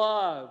our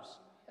lives,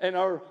 and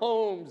our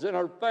homes, and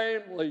our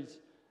families,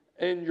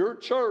 and your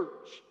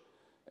church.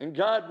 And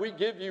God, we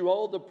give you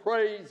all the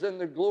praise and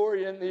the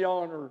glory and the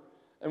honor.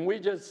 And we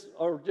just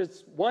are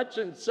just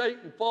watching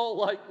Satan fall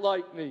like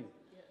lightning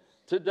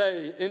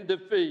today in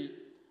defeat.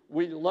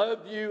 We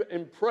love you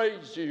and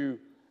praise you.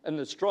 In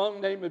the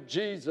strong name of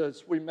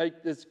Jesus, we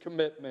make this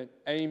commitment.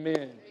 Amen.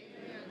 Amen.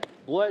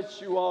 Bless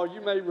you all.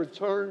 You may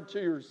return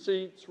to your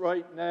seats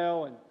right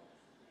now, and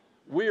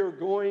we are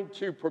going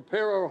to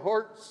prepare our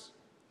hearts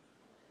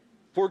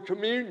for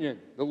communion,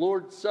 the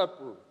Lord's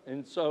Supper.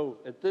 And so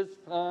at this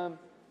time,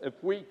 if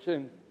we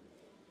can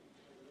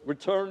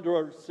return to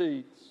our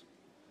seats.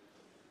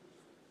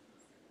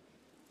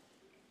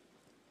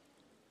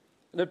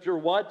 And if you're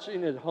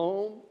watching at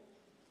home,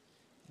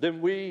 then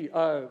we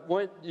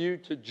want you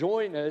to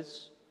join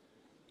us.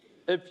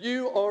 If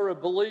you are a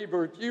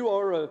believer, if you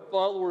are a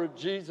follower of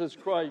Jesus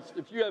Christ,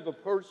 if you have a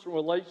personal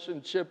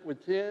relationship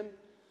with Him,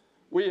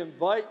 we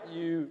invite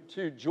you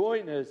to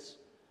join us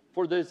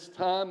for this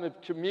time of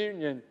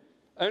communion,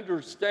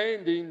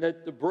 understanding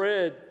that the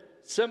bread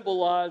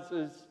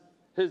symbolizes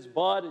His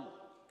body,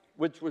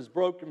 which was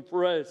broken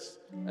for us,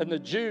 and the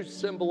juice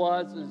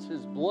symbolizes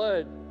His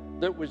blood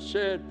that was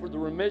shed for the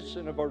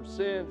remission of our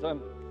sins.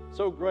 I'm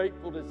so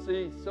grateful to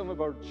see some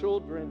of our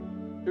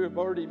children who have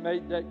already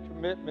made that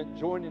commitment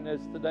joining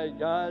us today.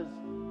 Guys,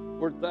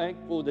 we're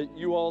thankful that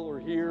you all are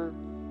here.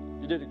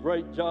 You did a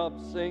great job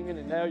singing,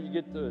 and now you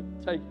get to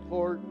take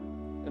part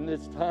in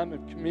this time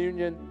of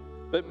communion.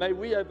 But may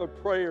we have a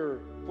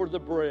prayer for the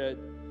bread.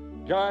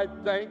 God,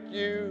 thank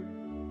you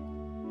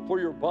for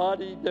your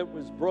body that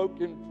was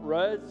broken for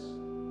us,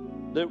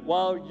 that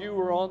while you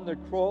were on the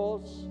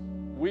cross,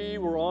 we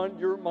were on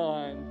your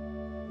mind.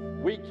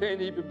 We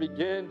can't even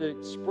begin to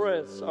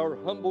express our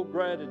humble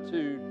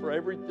gratitude for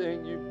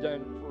everything you've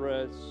done for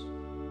us.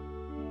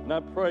 And I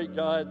pray,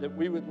 God, that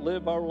we would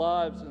live our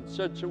lives in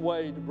such a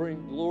way to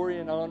bring glory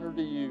and honor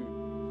to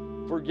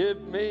you.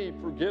 Forgive me,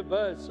 forgive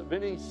us of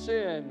any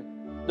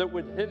sin that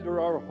would hinder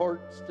our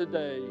hearts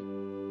today,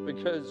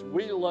 because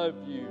we love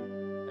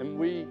you and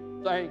we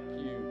thank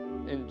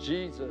you in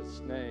Jesus'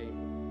 name.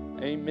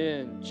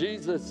 Amen.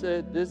 Jesus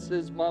said, "This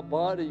is my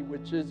body,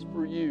 which is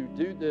for you.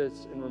 Do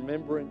this in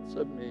remembrance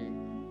of me."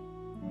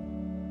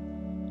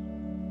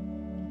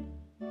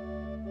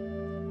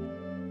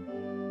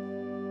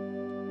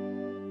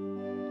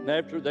 And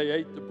after they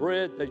ate the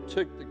bread, they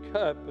took the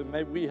cup, and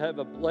may we have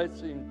a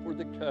blessing for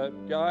the cup.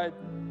 God,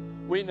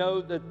 we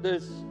know that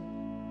this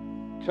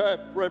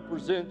cup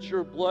represents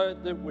your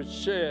blood that was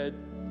shed,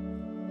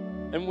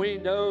 and we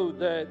know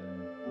that,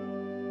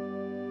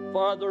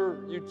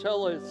 Father, you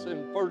tell us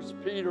in 1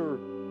 Peter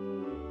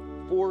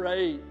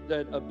 4:8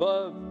 that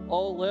above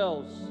all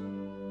else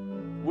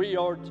we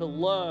are to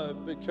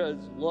love,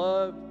 because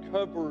love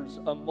covers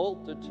a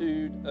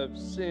multitude of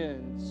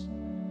sins.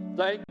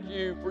 Thank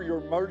you for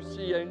your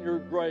mercy and your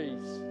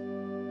grace,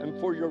 and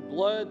for your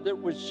blood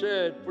that was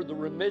shed for the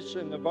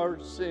remission of our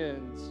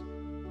sins.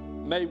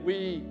 May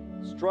we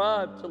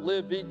strive to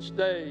live each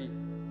day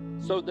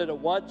so that a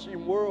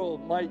watching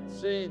world might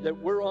see that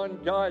we're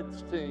on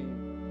God's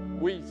team.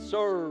 We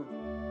serve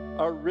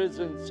our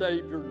risen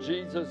Savior,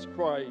 Jesus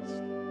Christ,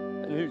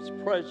 in whose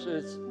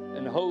precious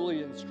and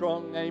holy and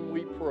strong name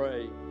we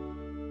pray.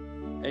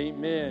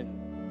 Amen.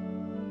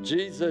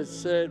 Jesus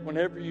said,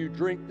 whenever you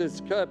drink this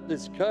cup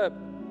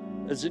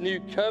is a new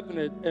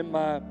covenant in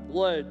my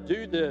blood.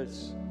 Do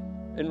this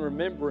in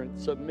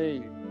remembrance of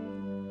me.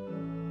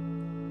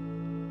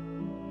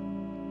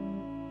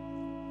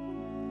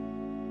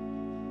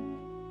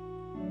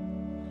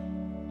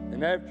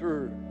 And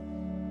after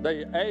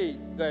they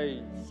ate,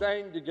 they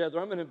sang together.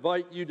 I'm going to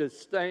invite you to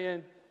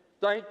stand.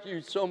 Thank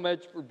you so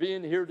much for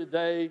being here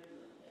today,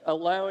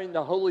 allowing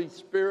the Holy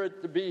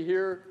Spirit to be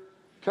here.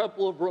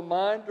 Couple of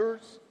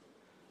reminders.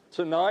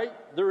 Tonight,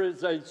 there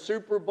is a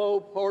Super Bowl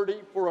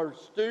party for our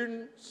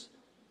students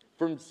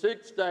from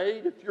 6 to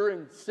 8. If you're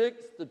in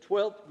 6th to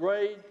 12th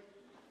grade,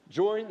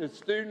 join the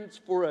students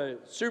for a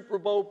Super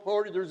Bowl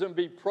party. There's going to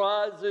be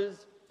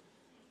prizes,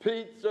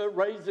 pizza,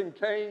 Raising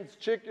Cane's,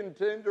 chicken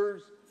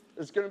tenders.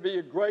 It's going to be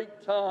a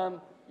great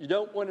time. You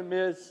don't want to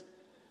miss.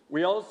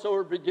 We also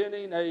are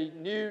beginning a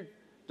new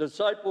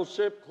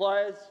discipleship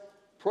class,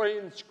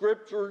 praying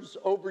scriptures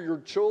over your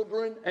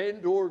children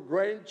and or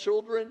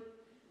grandchildren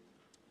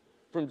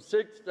from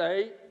 6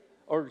 to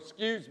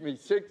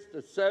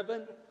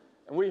 7.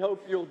 And we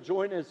hope you'll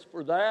join us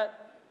for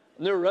that.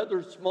 And there are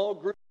other small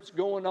groups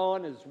going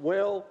on as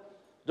well.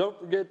 Don't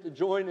forget to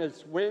join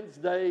us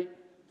Wednesday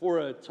for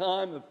a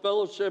time of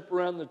fellowship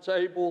around the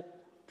table,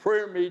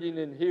 prayer meeting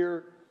in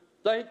here.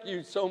 Thank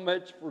you so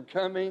much for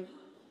coming.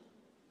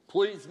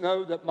 Please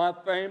know that my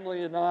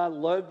family and I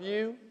love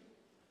you.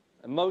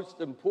 And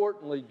most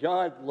importantly,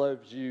 God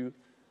loves you.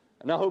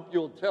 And I hope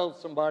you'll tell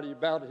somebody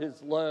about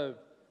His love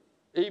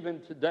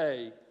even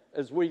today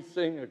as we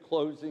sing a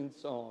closing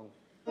song.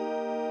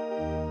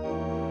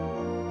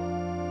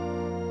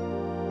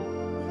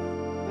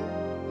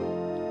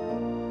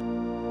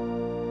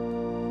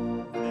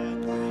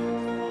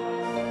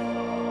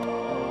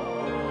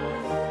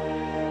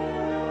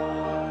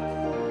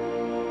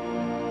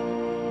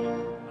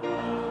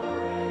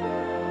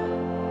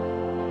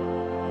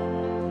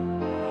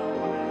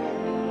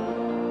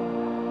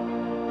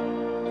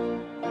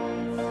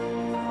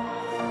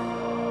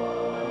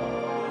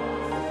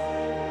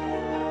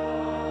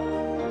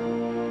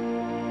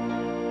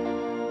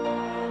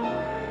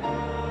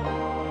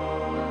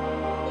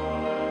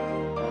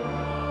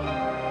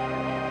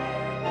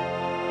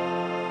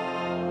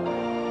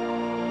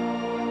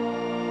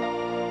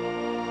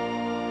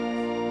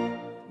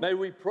 May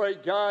we pray,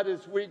 God,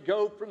 as we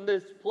go from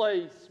this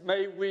place,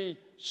 may we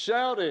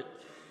shout it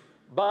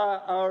by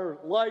our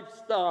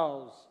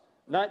lifestyles,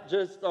 not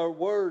just our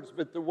words,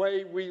 but the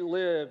way we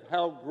live,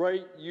 how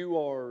great you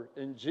are.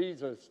 In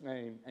Jesus'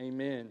 name,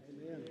 amen.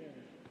 Amen.